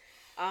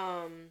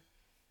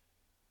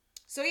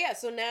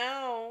 So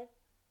now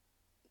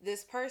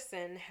this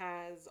person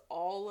has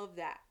all of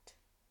that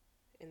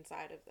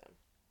inside of them.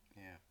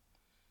 Yeah,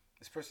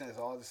 this person has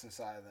all this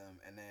inside of them,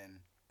 and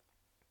then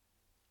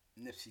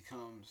Nipsey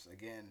comes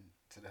again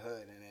to the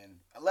hood, and then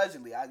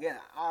allegedly, again,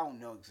 I don't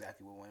know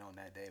exactly what went on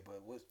that day,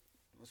 but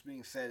what's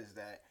being said is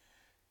that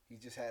he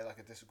just had like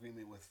a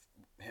disagreement with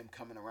him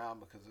coming around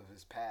because of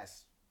his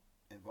past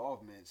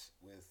involvements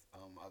with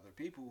other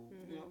people.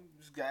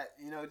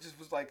 It just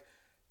was like,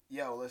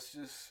 yo, let's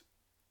just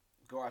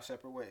go our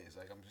separate ways.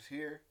 Like, I'm just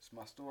here, it's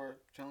my store,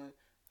 chilling.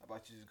 How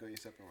about you just go your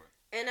separate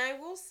way? And I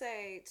will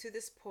say, to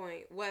this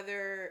point,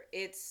 whether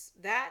it's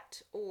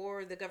that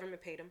or the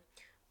government paid him,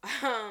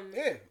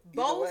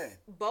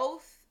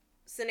 both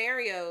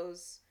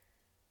scenarios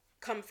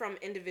come from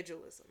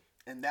individualism.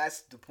 And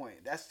that's the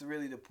point. That's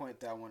really the point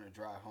that I want to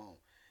drive home.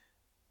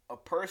 A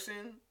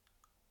person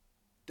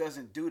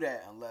doesn't do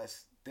that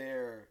unless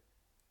they're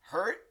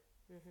hurt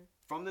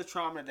from the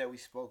trauma that we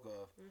spoke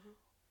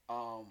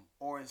of,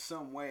 or in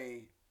some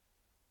way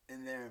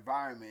in their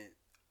environment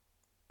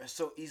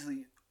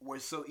we're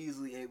so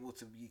easily able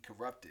to be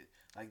corrupted.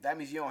 Like, that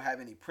means you don't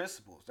have any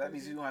principles. That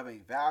means you don't have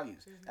any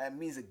values. That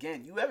means,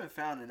 again, you haven't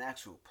found an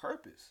actual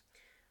purpose.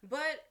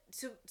 But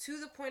to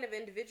the point of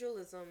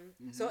individualism,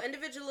 so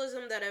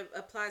individualism that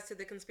applies to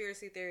the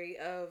conspiracy theory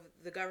of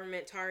the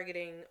government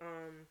targeting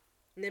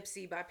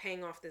Nipsey by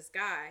paying off this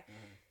guy,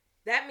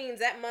 that means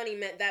that money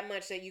meant that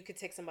much that you could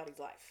take somebody's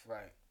life.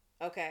 Right.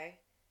 Okay.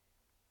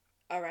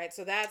 All right.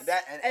 So that's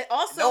and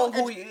also know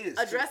who he is,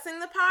 addressing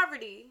the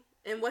poverty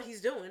and what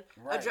he's doing.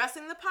 Right.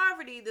 Addressing the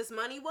poverty, this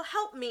money will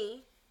help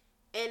me,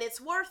 and it's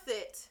worth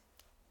it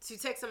to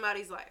take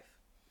somebody's life,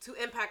 to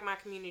impact my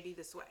community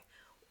this way.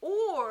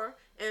 Or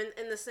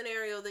in the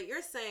scenario that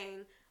you're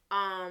saying,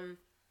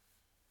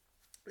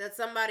 that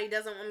somebody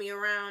doesn't want me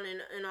around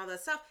and all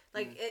that stuff.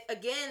 Like,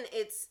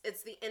 it's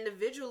the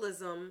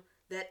individualism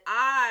that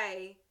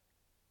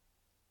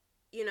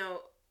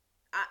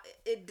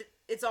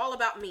it's all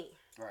about me.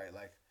 Right.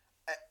 Like,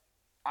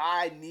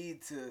 I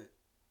need to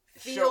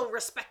feel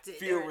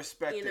respected.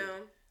 You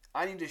know,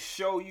 I need to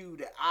show you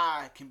that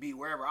I can be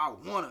wherever I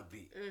want to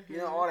be. You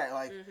know, all that.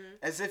 Like,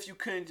 as if you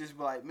couldn't just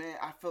be like, man,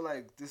 I feel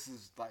like this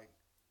is like,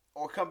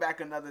 or come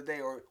back another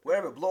day, or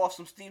whatever, blow off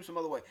some steam some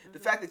other way. The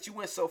fact that you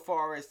went so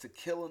far as to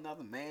kill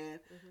another man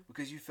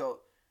because you felt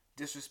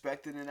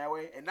disrespected in that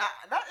way, and not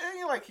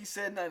like he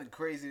said nothing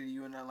crazy to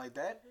you and nothing like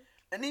that.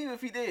 And even if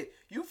he did,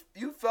 you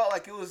felt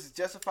like it was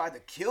justified to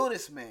kill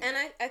this man. And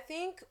I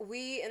think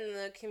we in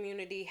the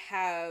community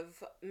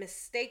have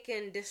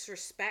mistaken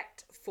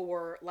disrespect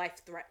for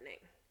life-threatening.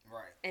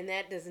 Right. And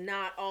that does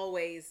not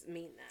always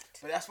mean that.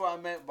 But that's what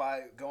I meant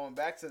by going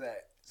back to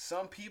that.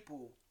 Some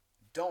people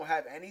don't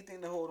have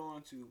anything to hold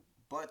on to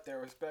but their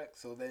respect.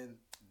 So then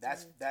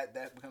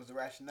that becomes the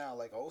rationale.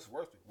 Like, oh, it's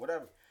worth it.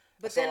 Whatever.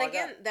 But then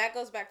again, that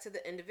goes back to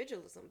the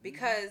individualism.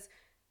 Because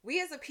we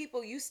as a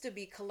people used to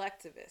be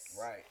collectivists.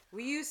 Right.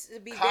 We used to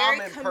be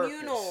very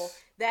communal.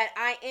 Purpose. That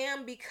I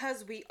am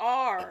because we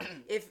are.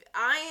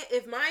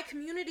 If my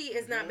community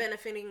is not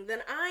benefiting, then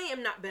I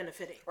am not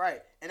benefiting.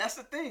 Right. And that's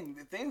the thing.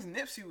 The things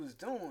Nipsey was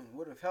doing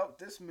would have helped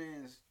this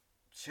man's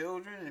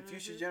children and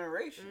future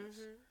generations.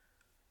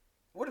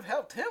 Would have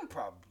helped him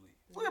probably.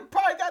 We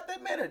probably got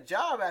that man a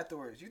job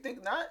afterwards. You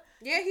think not?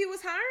 Yeah, he was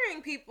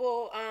hiring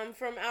people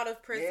from out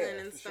of prison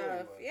and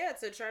stuff. Sure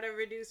to try to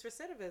reduce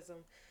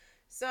recidivism.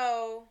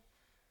 So,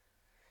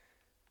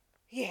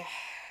 yeah.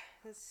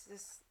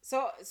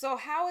 So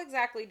how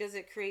exactly does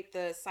it create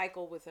the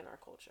cycle within our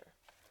culture?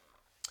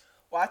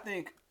 Well, I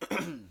think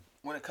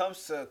when it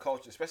comes to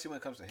culture, especially when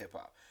it comes to hip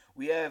hop,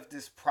 we have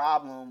this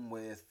problem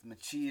with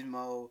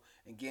machismo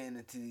and getting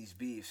into these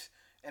beefs.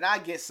 And I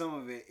get some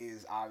of it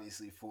is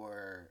obviously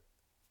for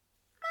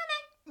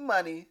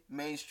money,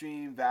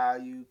 mainstream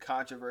value,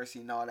 controversy,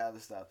 and all that other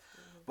stuff.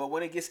 But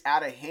when it gets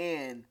out of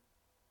hand,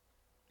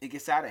 it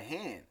gets out of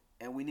hand.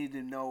 And we need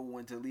to know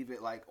when to leave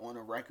it like on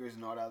the records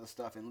and all that other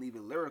stuff and leave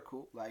it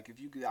lyrical. Like if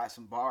you got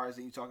some bars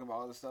and you talking about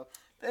all this stuff,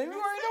 then you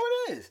already know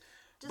what it is.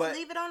 Just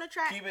leave it on the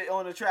track. Keep it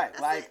on the track.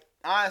 That's like,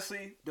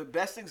 honestly, the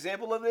best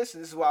example of this,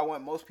 and this is what I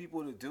want most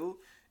people to do,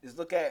 is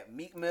look at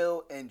Meek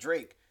Mill and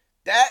Drake.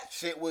 That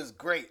shit was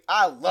great.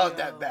 I love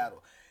that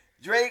battle.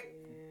 Drake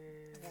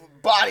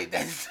bodied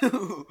that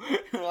too. You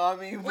know what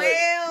I mean?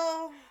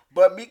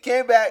 But Meek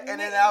came back, and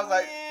then I was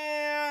like...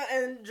 Yeah,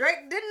 and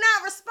Drake did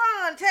not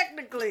respond,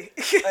 technically.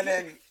 and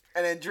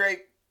then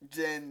Drake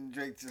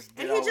just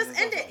did. And he just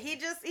ended.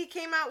 He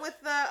came out with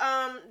the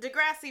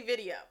Degrassi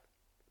video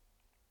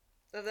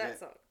of that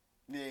song.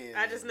 Yeah.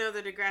 I just know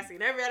the Degrassi,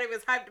 and everybody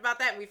was hyped about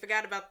that, and we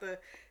forgot about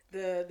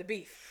the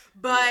beef.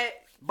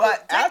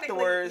 But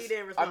afterwards,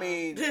 I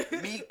mean,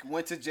 Meek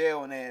went to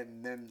jail,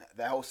 and then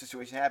that whole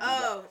situation happened.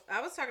 Oh,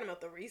 I was talking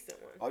about the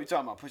recent one. Oh, you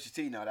talking about Pusha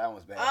T? No, that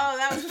one's bad. Oh,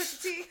 that was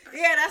Pusha T.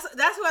 Yeah,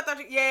 that's who I thought.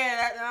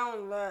 That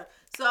one was.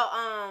 So,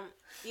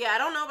 yeah, I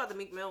don't know about the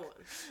Meek Mill one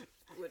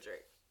with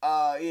Drake.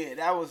 Yeah,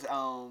 that was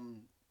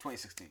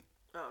 2016.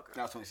 Oh, okay.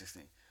 That was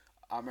 2016.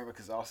 I remember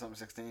because all summer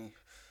 16.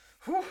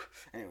 Whew.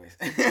 Anyways,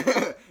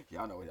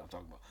 y'all know what I'm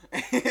talking about.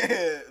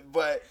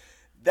 But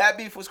that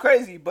beef was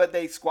crazy, but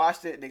they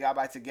squashed it. They got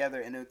back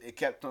together, and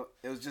it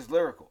was just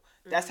lyrical.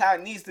 That's how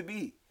it needs to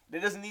be. There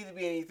doesn't need to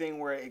be anything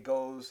where it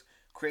goes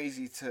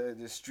crazy to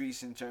the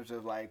streets in terms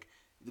of like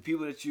the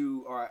people that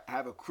you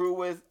have a crew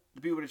with,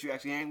 the people that you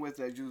actually hang with,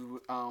 that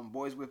you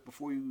boys with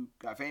before you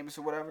got famous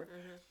or whatever.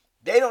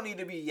 They don't need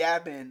to be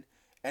yapping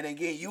and then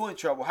getting you in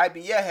trouble,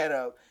 hyping your head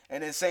up,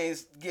 and then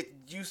get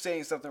you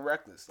saying something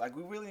reckless. Like,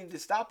 we really need to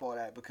stop all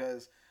that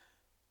because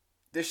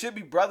there should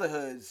be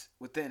brotherhoods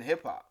within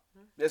hip hop.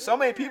 There's so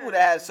many people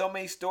that have so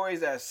many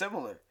stories that are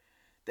similar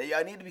that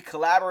y'all need to be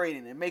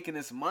collaborating and making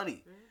this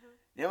money.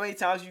 You know how many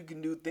times you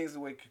can do things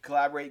where you can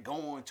collaborate, go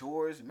on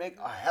tours, make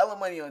a hell of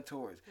money on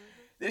tours.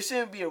 There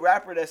shouldn't be a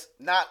rapper that's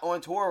not on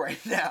tour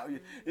right now.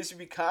 There should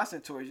be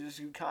constant tours. There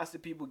should be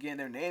constant people getting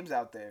their names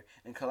out there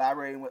and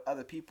collaborating with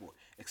other people,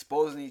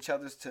 exposing each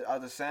other to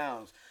other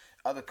sounds,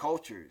 other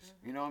cultures.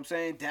 You know what I'm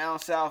saying? Down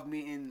south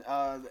meeting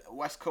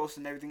West Coast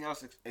and everything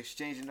else,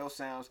 exchanging those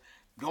sounds.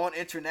 Going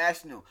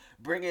international,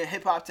 bringing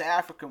hip hop to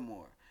Africa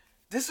more.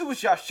 This is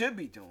what y'all should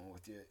be doing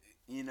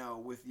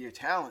with your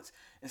talents,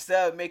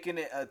 instead of making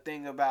it a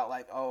thing about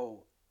like,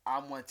 oh,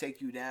 I'm gonna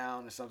take you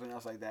down or something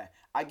else like that.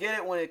 I get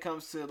it when it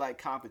comes to like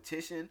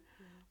competition,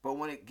 but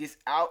when it gets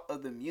out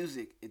of the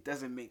music, it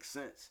doesn't make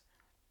sense,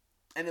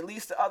 and it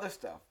leads to other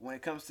stuff. When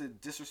it comes to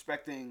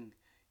disrespecting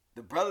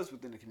the brothers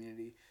within the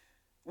community,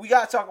 we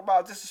gotta talk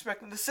about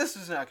disrespecting the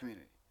sisters in our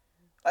community.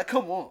 Like,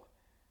 come on.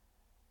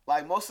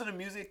 Like, most of the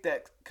music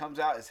that comes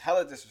out is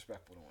hella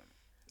disrespectful to women.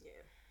 Yeah.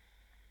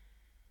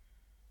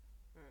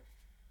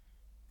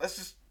 Let's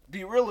just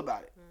be real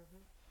about it.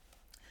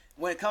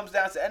 When it comes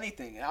down to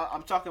anything, and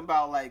I'm talking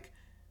about, like,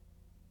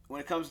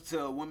 when it comes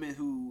to women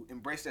who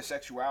embrace their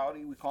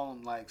sexuality, we call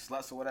them, like,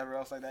 sluts or whatever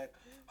else like that,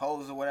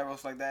 hoes or whatever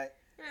else like that.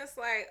 And it's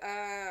like,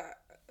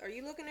 are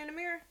you looking in the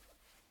mirror?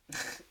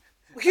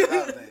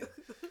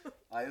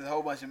 Like, there's a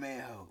whole bunch of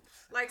man hoes.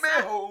 Like,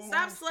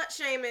 stop slut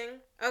shaming.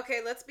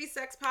 Okay, let's be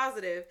sex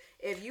positive.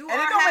 If you are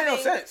having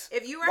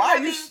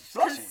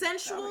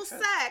consensual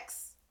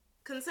sex,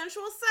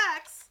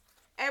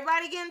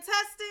 everybody getting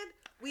tested,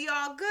 we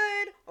all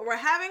good, or we're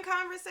having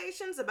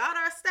conversations about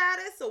our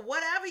status or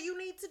whatever you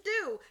need to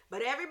do.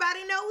 But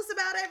everybody knows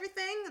about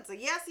everything. It's a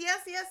yes,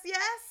 yes, yes,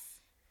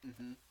 yes.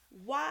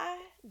 Why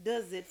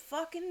does it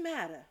fucking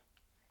matter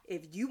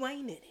if you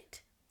ain't in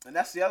it? And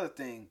that's the other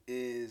thing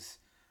is,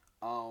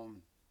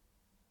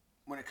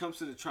 when it comes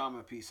to the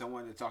trauma piece, I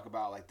wanted to talk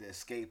about like the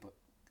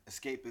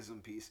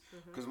escapism piece,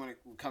 because when it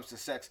comes to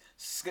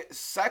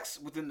sex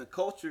within the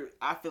culture,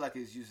 I feel like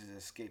it's used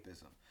as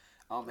escapism.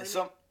 And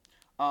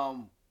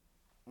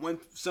when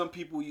some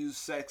people use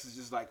sex as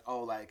just like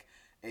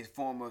a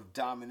form of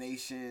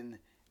domination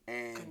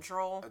and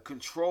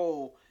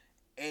control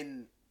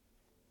in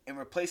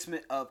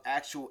replacement of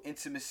actual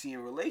intimacy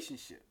and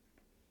relationship.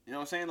 You know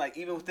what I'm saying? Like,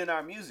 even within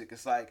our music,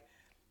 it's like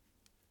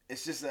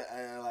It's just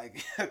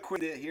like a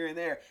quick here and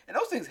there, and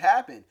those things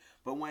happen.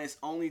 But when it's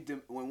only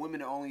when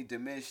women are only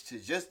diminished to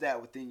just that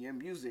within your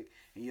music,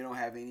 and you don't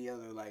have any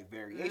other like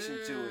variation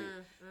to it,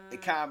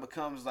 it kind of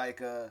becomes like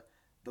the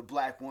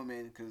black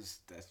woman, because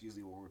that's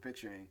usually what we're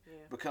picturing,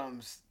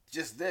 becomes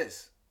just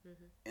this.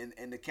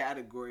 In the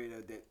category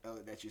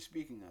that you're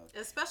speaking of,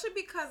 especially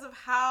because of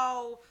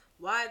how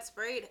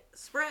widespread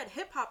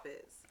hip hop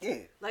is.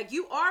 Yeah, like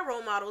you are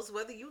role models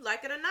whether you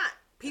like it or not.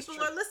 People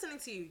are listening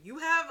to you. You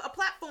have a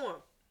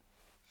platform.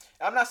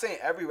 I'm not saying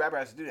every rapper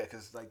has to do that,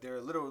 because like there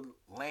are little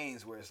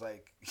lanes where it's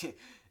like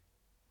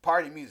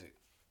party music.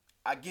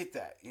 I get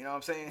that. You know what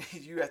I'm saying?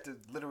 You have to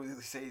literally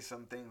say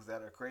some things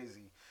that are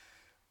crazy.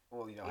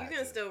 Well, you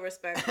can still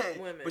respect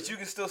women, but you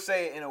can still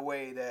say it in a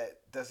way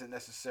that doesn't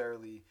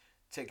necessarily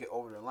take it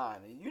over the line.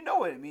 And you know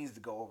what it means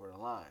to go over the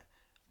line.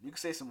 You can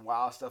say some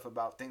wild stuff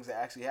about things that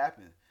actually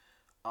happen.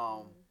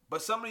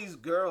 But some of these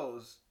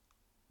girls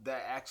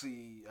that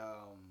actually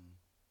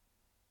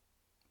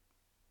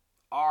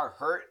are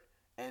hurt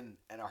and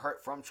are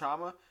hurt from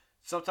trauma,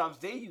 sometimes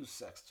they use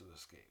sex to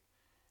escape.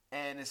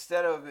 And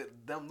instead of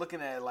them looking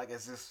at it like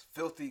as this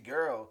filthy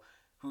girl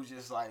who's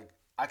just like,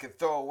 I could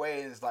throw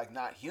away and is like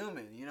not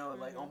human,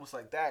 like almost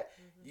like that.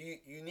 You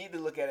need to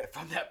look at it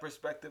from that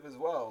perspective as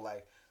well.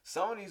 Like,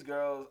 some of these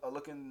girls are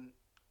looking.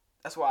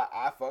 That's why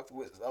I fucked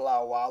with a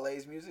lot of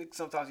Wale's music.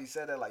 Sometimes he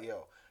said that, like,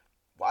 yo,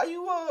 why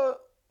you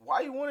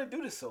want to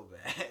do this so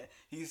bad?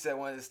 He said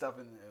one of his stuff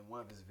in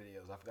one of his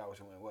videos. I forgot which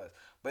one it was,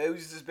 but it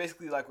was just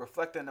basically like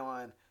reflecting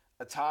on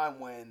a time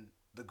when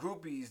the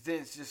groupies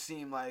didn't just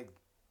seem like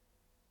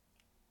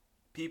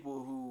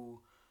people who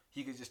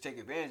he could just take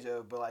advantage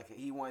of, but like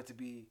he wanted to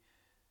be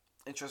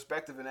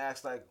introspective and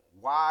ask, like,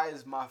 why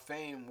is my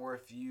fame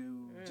worth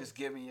you just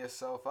giving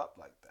yourself up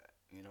like that?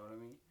 You know what I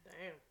mean?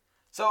 Damn.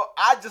 So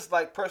I just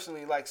like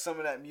personally like some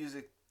of that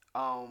music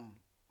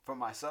for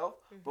myself,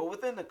 but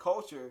within the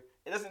culture,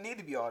 it doesn't need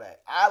to be all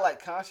that. I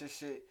like conscious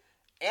shit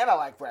and I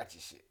like ratchet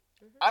shit.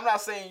 I'm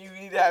not saying you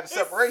need to have a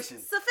separation.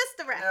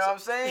 Sophisticated. You know what I'm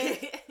saying?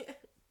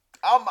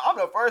 I'm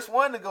the first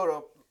one to go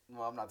to.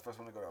 Well, I'm not the first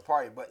one to go to a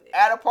party, but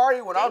at a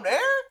party when I'm there,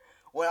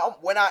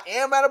 when I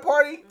am at a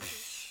party.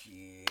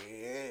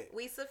 Shit.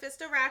 We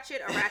sophisticated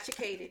ratchet or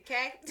ratchetated,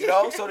 okay?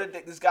 So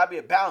there's got to be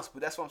a balance,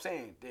 but that's what I'm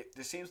saying.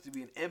 There seems to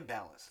be an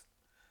imbalance,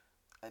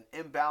 and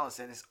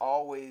it's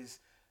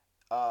always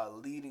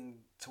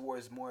leading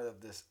towards more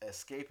of this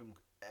escapism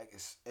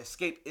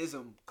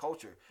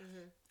culture.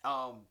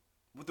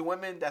 With the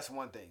women, that's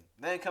one thing.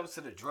 Then it comes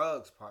to the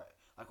drugs part.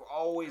 Like, we're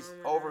always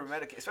over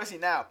medicated, especially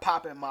now,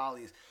 popping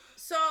mollies.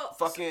 So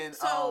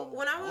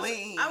when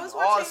lean, I was all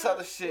watching this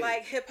other shit,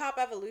 like Hip Hop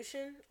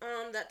Evolution,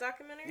 that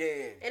documentary.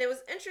 Yeah. And it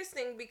was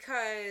interesting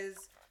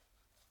because,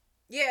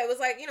 it was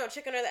like,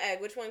 chicken or the egg.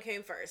 Which one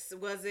came first?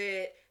 Was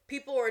it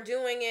people are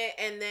doing it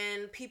and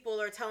then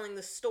people are telling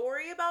the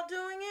story about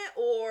doing it,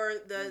 or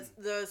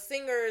the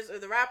singers or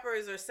the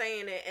rappers are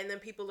saying it and then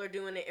people are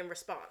doing it in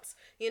response?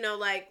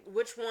 Like,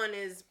 which one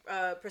is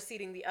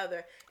preceding the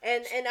other?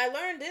 And I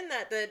learned in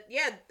that the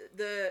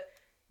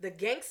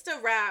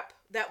gangsta rap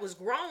that was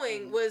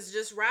growing was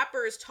just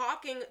rappers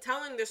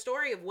telling their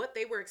story of what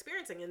they were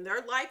experiencing, and their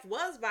life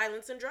was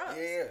violence and drugs.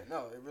 Yeah,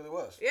 no, it really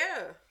was.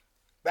 Yeah.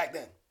 Back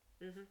then.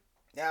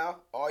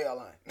 Now, all y'all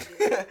lying.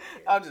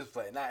 I'm just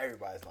playing. Not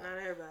everybody's lying. Not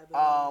everybody.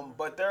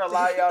 But there are a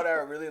lot of y'all that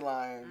are really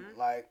lying.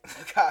 Like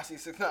Tekashi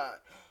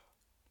 6ix9ine.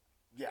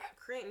 Yeah.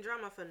 Creating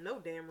drama for no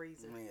damn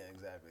reason. Yeah,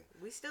 exactly.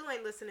 We still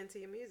ain't listening to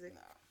your music.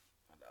 No,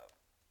 I don't.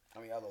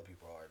 I mean, other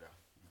people are though.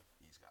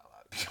 He's got a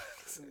lot of people.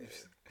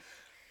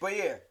 But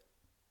yeah,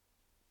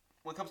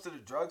 when it comes to the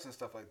drugs and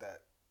stuff like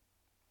that,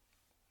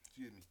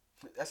 excuse me,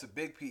 that's a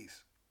big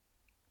piece,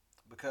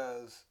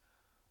 because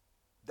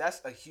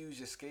that's a huge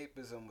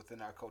escapism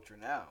within our culture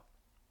now.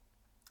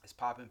 It's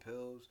popping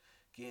pills,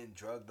 getting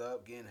drugged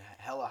up, getting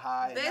hella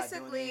high.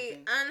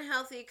 Basically,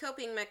 unhealthy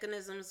coping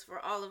mechanisms for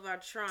all of our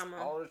trauma.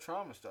 All the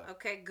trauma stuff.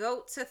 Okay,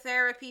 go to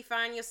therapy,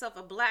 find yourself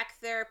a black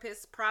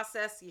therapist,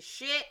 process your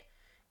shit,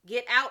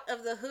 get out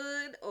of the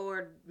hood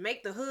or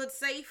make the hood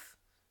safe.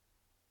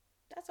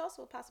 That's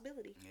also a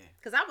possibility. Yeah.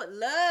 Because I would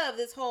love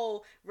this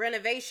whole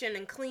renovation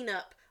and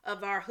cleanup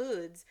of our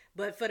hoods,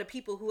 but for the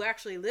people who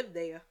actually live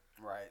there.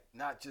 Right.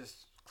 Not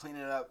just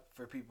cleaning it up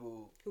for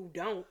people who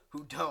don't.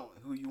 Who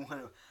you want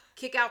to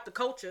kick out the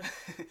culture.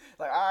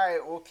 Like, all right,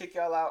 we'll kick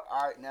y'all out.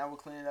 All right, now we'll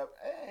clean it up.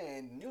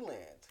 Hey, new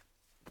land.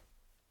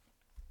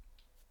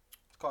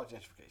 It's called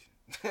gentrification.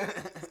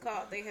 It's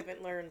called, they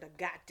haven't learned a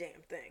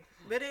goddamn thing.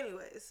 But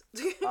anyways.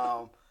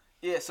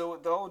 Yeah, so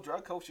the whole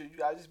drug culture, you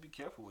gotta just be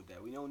careful with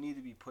that. We don't need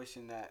to be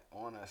pushing that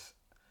on us,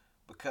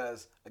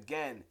 because,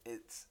 again,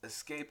 it's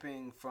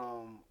escaping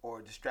from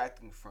or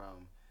distracting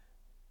from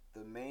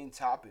the main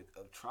topic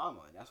of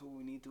trauma, and that's what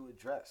we need to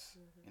address.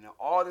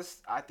 All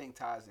this, I think,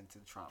 ties into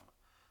trauma.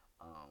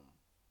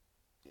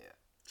 Yeah.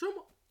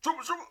 Trauma.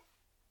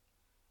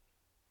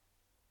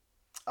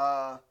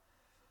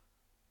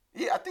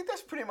 Yeah, I think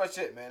that's pretty much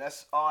it, man.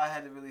 That's all I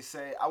had to really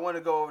say. I want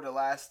to go over the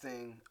last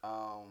thing.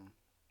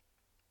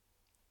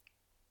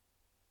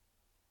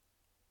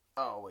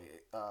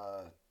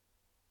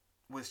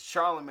 with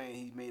Charlemagne,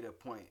 he made a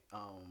point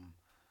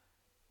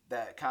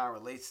that kind of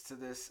relates to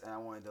this, and I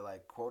wanted to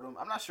like quote him.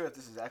 I'm not sure if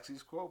this is actually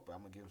his quote, but I'm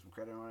gonna give him some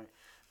credit on it.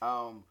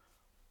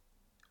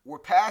 We're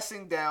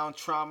passing down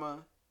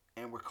trauma,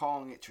 and we're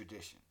calling it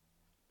tradition.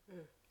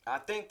 I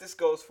think this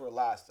goes for a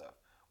lot of stuff.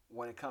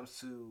 When it comes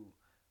to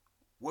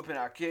whipping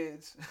our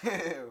kids,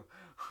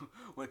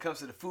 when it comes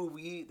to the food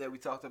we eat that we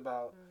talked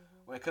about,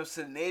 when it comes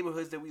to the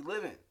neighborhoods that we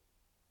live in,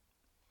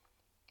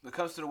 when it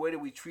comes to the way that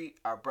we treat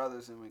our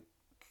brothers and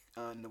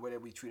the way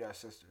that we treat our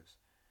sisters,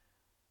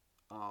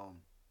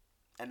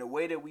 and the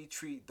way that we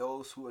treat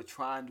those who are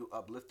trying to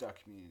uplift our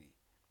community,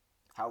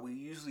 how we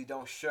usually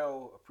don't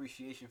show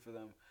appreciation for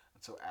them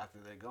until after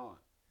they're gone.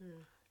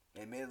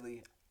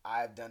 Admittedly,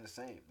 I've done the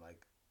same,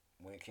 like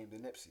when it came to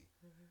Nipsey.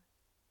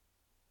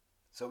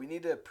 So we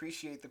need to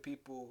appreciate the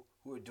people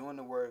who are doing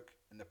the work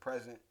in the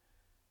present,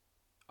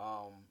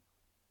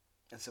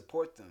 and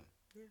support them.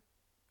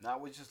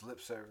 Not with just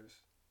lip service,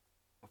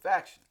 with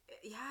action.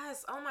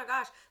 Yes. Oh my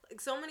gosh.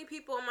 Like so many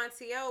people on my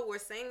TL were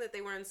saying that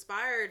they were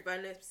inspired by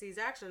Nipsey's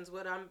actions.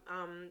 What I'm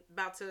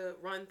about to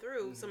run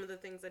through some of the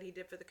things that he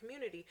did for the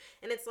community,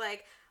 and it's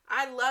like,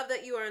 I love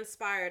that you are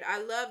inspired.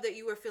 I love that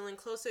you are feeling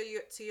closer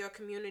to your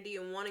community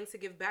and wanting to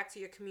give back to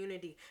your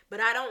community. But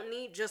I don't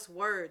need just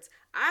words.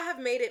 I have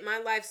made it my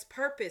life's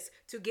purpose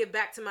to give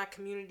back to my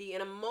community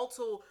in a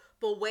multiple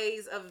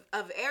ways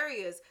of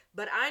areas.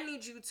 But I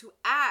need you to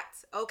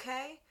act,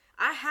 okay?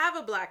 I have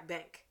a black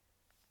bank.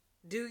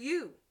 Do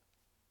you?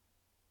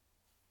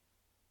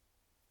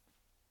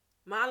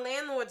 My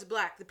landlord's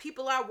black. The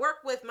people I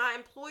work with, my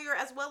employer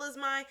as well as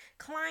my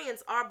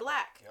clients, are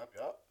black.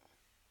 Yep.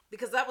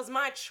 Because that was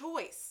my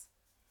choice.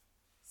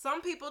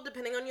 Some people,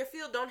 depending on your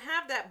field, don't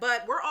have that.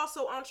 But we're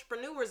also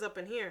entrepreneurs up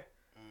in here.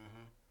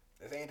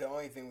 This ain't the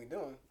only thing we're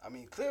doing. I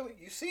mean, clearly,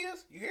 you see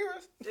us, you hear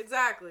us.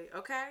 Exactly,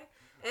 okay?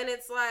 And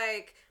it's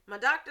like, my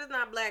doctor's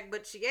not black,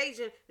 but she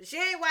Asian, but she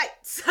ain't white.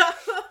 So,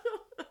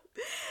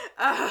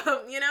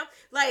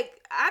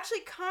 like,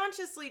 actually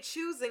consciously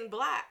choosing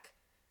black.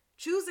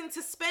 Choosing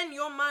to spend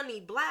your money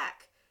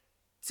black.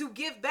 To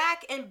give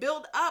back and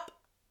build up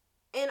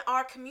in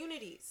our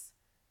communities.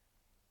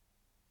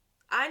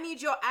 I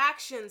need your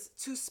actions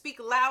to speak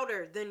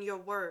louder than your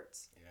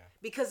words. Yeah.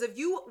 Because if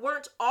you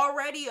weren't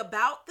already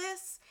about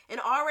this and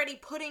already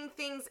putting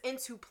things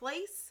into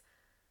place,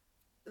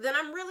 then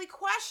I'm really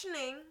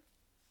questioning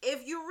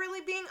if you're really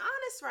being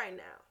honest right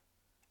now.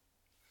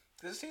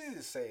 It's easy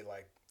to say,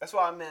 like, that's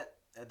what I meant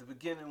at the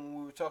beginning when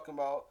we were talking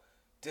about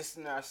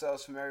distancing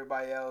ourselves from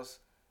everybody else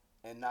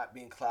and not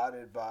being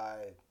clouded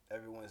by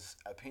everyone's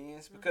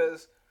opinions,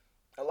 because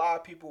a lot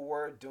of people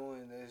were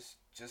doing this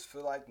just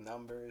for like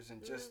numbers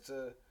and just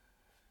to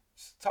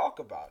talk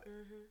about it.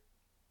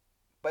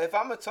 But if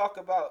I'm going to talk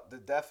about the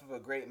death of a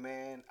great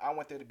man, I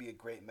want there to be a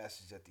great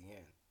message at the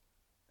end.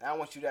 And I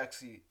want you to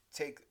actually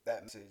take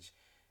that message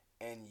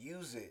and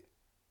use it,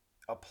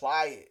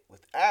 apply it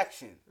with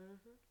action.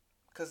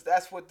 Because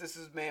that's what this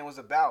man was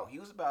about. He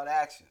was about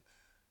action.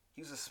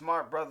 He was a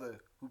smart brother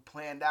who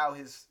planned out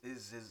his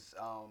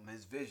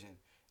vision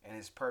and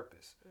his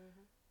purpose.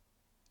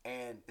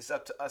 And it's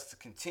up to us to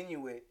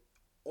continue it,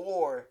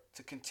 or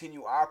to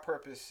continue our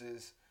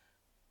purposes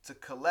to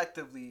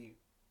collectively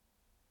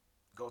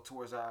go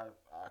towards our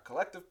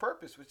collective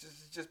purpose, which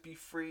is to just be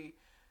free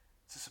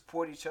to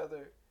support each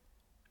other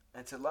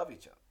and to love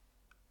each other.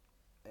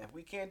 And if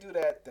we can't do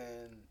that,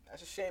 then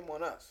that's a shame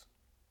on us.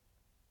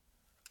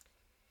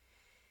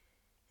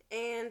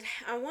 And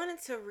I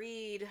wanted to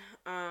read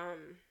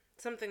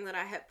something that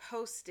I had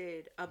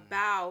posted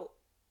about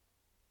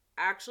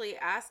actually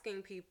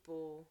asking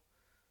people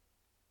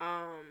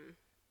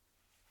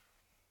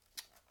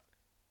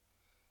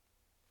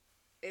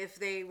if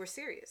they were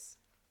serious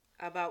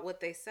about what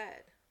they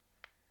said.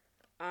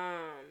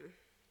 When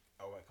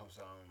it comes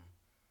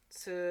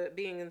to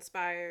being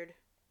inspired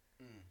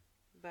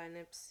by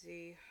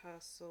Nipsey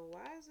Hussle.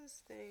 Why is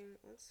this thing?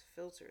 Let's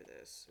filter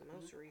this.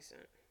 Most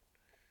recent.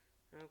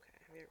 Okay,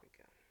 here we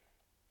go.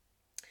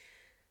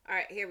 All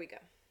right, here we go.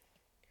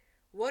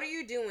 What are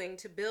you doing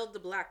to build the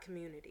black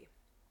community?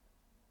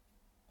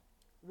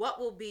 What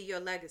will be your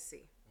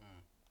legacy?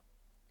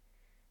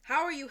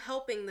 How are you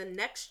helping the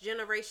next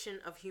generation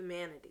of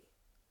humanity?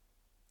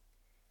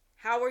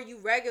 How are you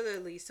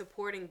regularly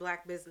supporting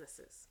black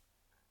businesses?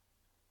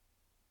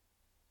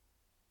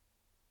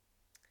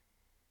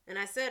 And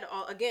I said,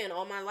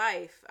 all my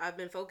life, I've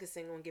been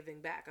focusing on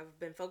giving back. I've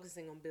been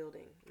focusing on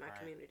building my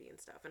community and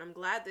stuff. And I'm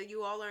glad that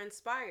you all are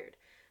inspired.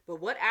 But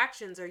what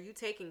actions are you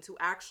taking to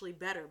actually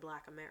better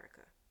Black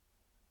America?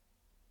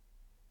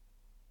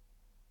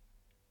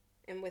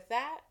 And with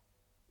that,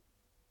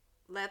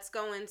 let's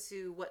go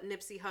into what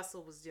Nipsey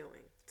Hussle was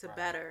doing to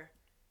better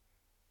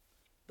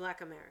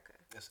Black America.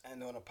 Let's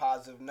end on a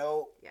positive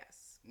note.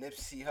 Yes.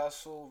 Nipsey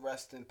Hussle,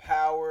 rest in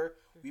power.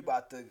 We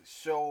about to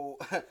show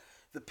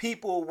the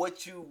people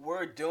what you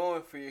were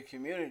doing for your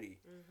community.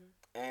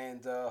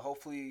 And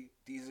hopefully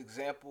these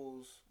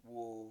examples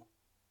will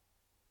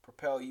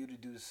propel you to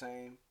do the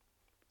same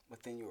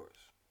within yours.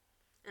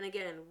 And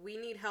again, we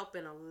need help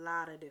in a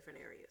lot of different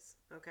areas,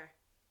 okay?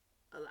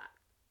 a lot.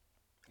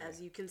 As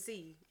you can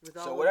see with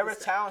all. So whatever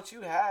talent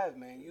you have,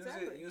 man,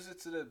 use it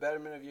to the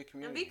betterment of your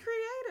community. And be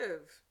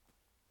creative.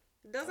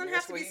 It doesn't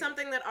have to be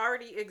something that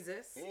already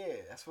exists. Yeah,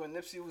 that's what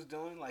Nipsey was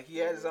doing. Like, he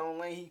had his own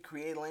lane. He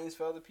created lanes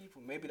for other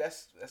people. Maybe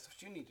that's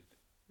what you need to do.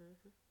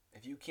 Mm-hmm.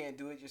 If you can't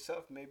do it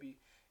yourself, maybe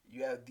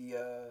you have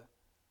the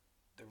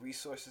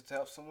resources to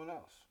help someone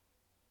else.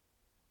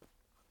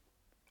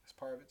 That's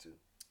part of it too.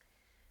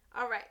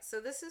 All right,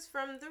 so this is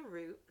from The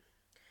Root.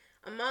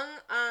 Among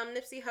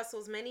Nipsey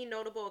Hussle's many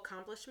notable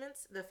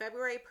accomplishments, the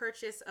February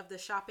purchase of the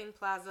shopping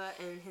plaza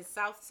in his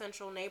South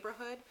Central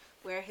neighborhood,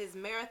 where his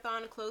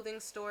Marathon clothing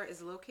store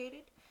is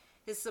located,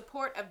 his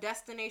support of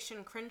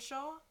Destination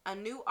Crenshaw, a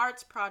new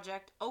arts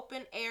project,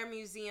 open-air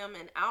museum,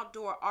 and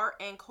outdoor art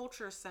and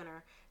culture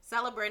center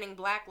celebrating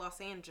Black Los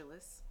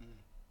Angeles.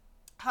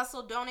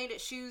 Hussle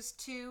donated shoes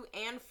to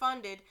and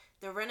funded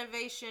the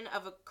renovation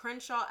of a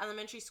Crenshaw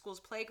Elementary School's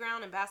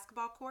playground and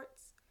basketball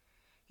courts.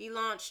 He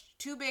launched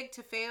Too Big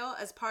to Fail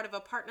as part of a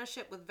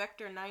partnership with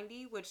Vector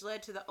 90, which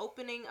led to the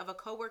opening of a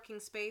co-working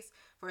space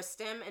for a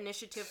STEM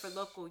initiative for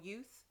local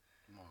youth.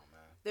 Come on,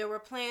 man. There were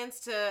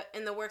plans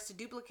in the works to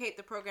duplicate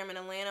the program in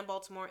Atlanta,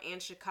 Baltimore,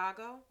 and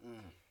Chicago.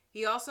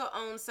 He also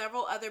owns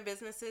several other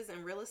businesses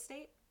and real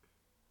estate.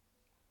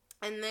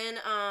 And then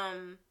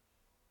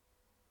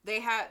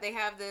they have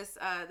this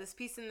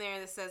piece in there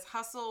that says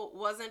Hussle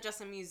wasn't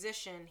just a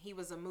musician, he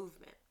was a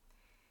movement.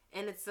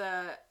 And it's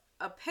a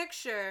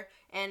picture,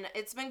 and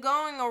it's been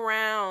going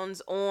around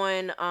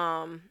on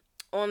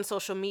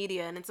social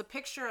media, and it's a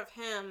picture of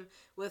him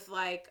with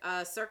like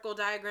a circle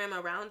diagram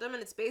around him,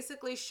 and it's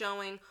basically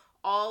showing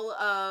all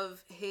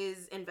of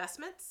his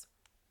investments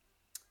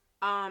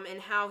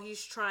and how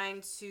he's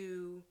trying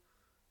to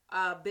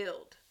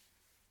build.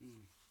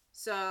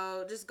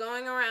 So just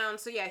going around.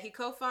 So yeah, he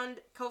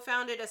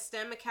co-founded a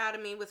STEM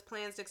academy with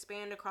plans to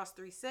expand across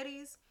 3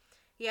 cities.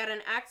 He had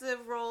an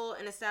active role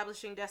in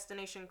establishing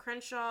Destination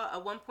Crenshaw, a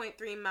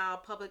 1.3-mile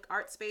public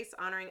art space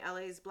honoring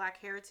LA's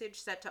Black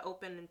heritage set to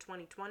open in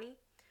 2020.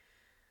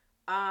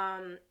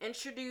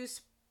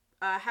 Introduced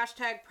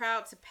hashtag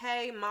Proud to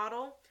Pay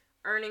model,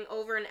 earning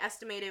over an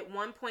estimated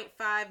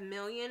 $1.5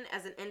 million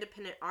as an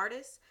independent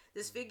artist.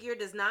 This figure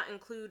does not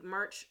include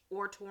merch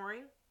or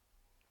touring.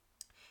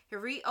 He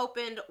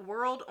reopened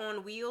World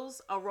on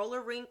Wheels, a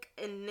roller rink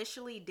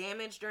initially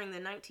damaged during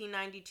the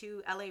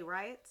 1992 LA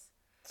riots.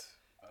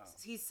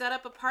 He set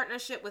up a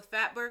partnership with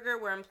Fatburger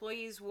where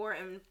employees wore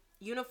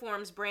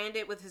uniforms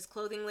branded with his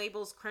clothing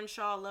label's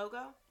Crenshaw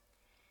logo.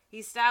 He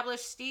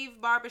established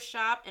Steve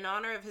Barbershop in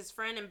honor of his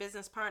friend and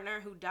business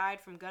partner who died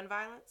from gun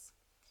violence.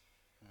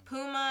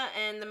 Puma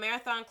and the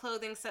Marathon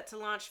clothing set to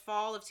launch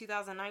fall of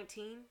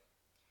 2019.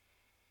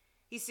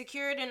 He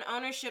secured an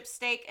ownership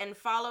stake in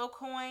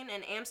Followcoin,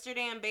 an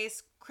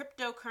Amsterdam-based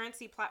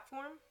cryptocurrency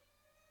platform.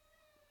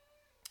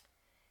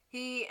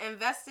 He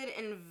invested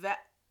in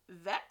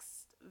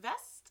Vest,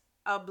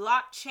 a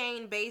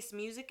blockchain-based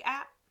music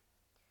app.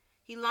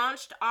 He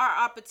launched Our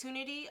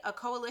Opportunity, a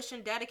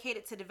coalition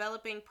dedicated to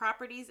developing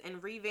properties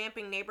and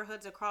revamping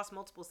neighborhoods across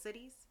multiple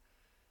cities.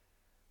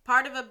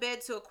 Part of a bid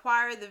to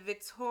acquire the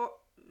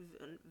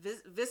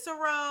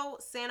Visero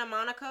Santa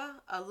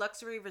Monica, a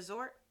luxury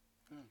resort.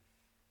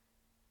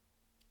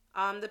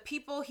 The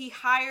people he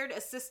hired,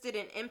 assisted,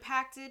 and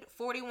impacted,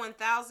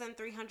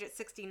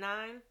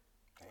 41,369.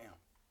 Damn.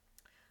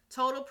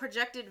 Total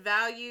projected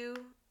value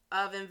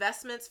of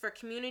investments for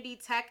community,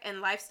 tech, and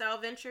lifestyle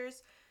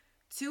ventures,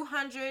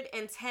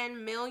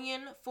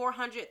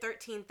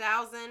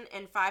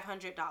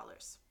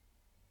 $210,413,500.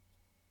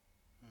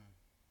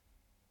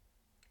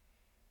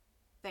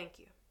 Thank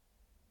you.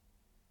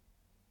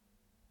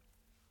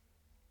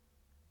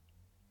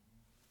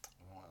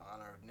 In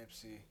honor of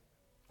Nipsey,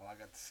 all I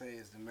got to say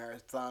is the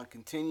marathon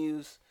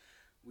continues.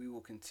 We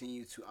will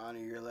continue to honor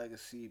your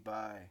legacy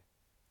by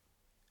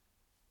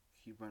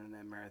keep running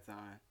that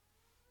marathon.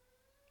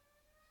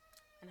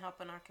 And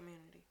helping our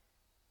community.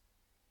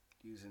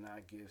 Using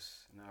our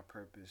gifts and our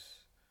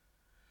purpose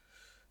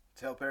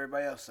to help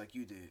everybody else like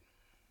you did.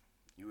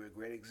 You were a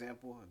great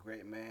example, a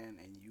great man,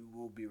 and you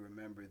will be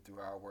remembered through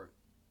our work.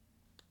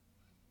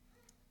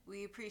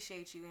 We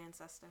appreciate you,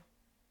 ancestor.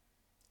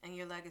 And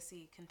your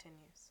legacy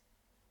continues.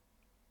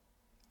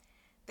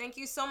 Thank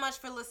you so much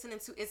for listening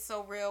to It's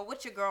So Real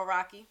with your girl,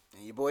 Rocky.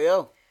 And your boy,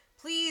 O.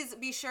 Please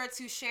be sure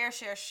to share,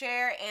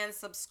 and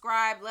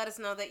subscribe. Let us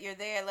know that you're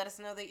there. Let us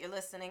know that you're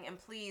listening. And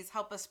please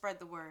help us spread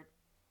the word.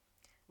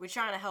 We're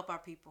trying to help our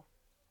people.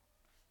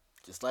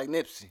 Just like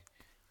Nipsey.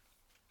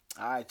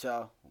 All right,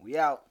 y'all. We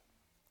out.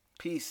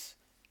 Peace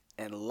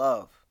and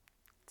love.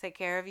 Take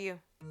care of you.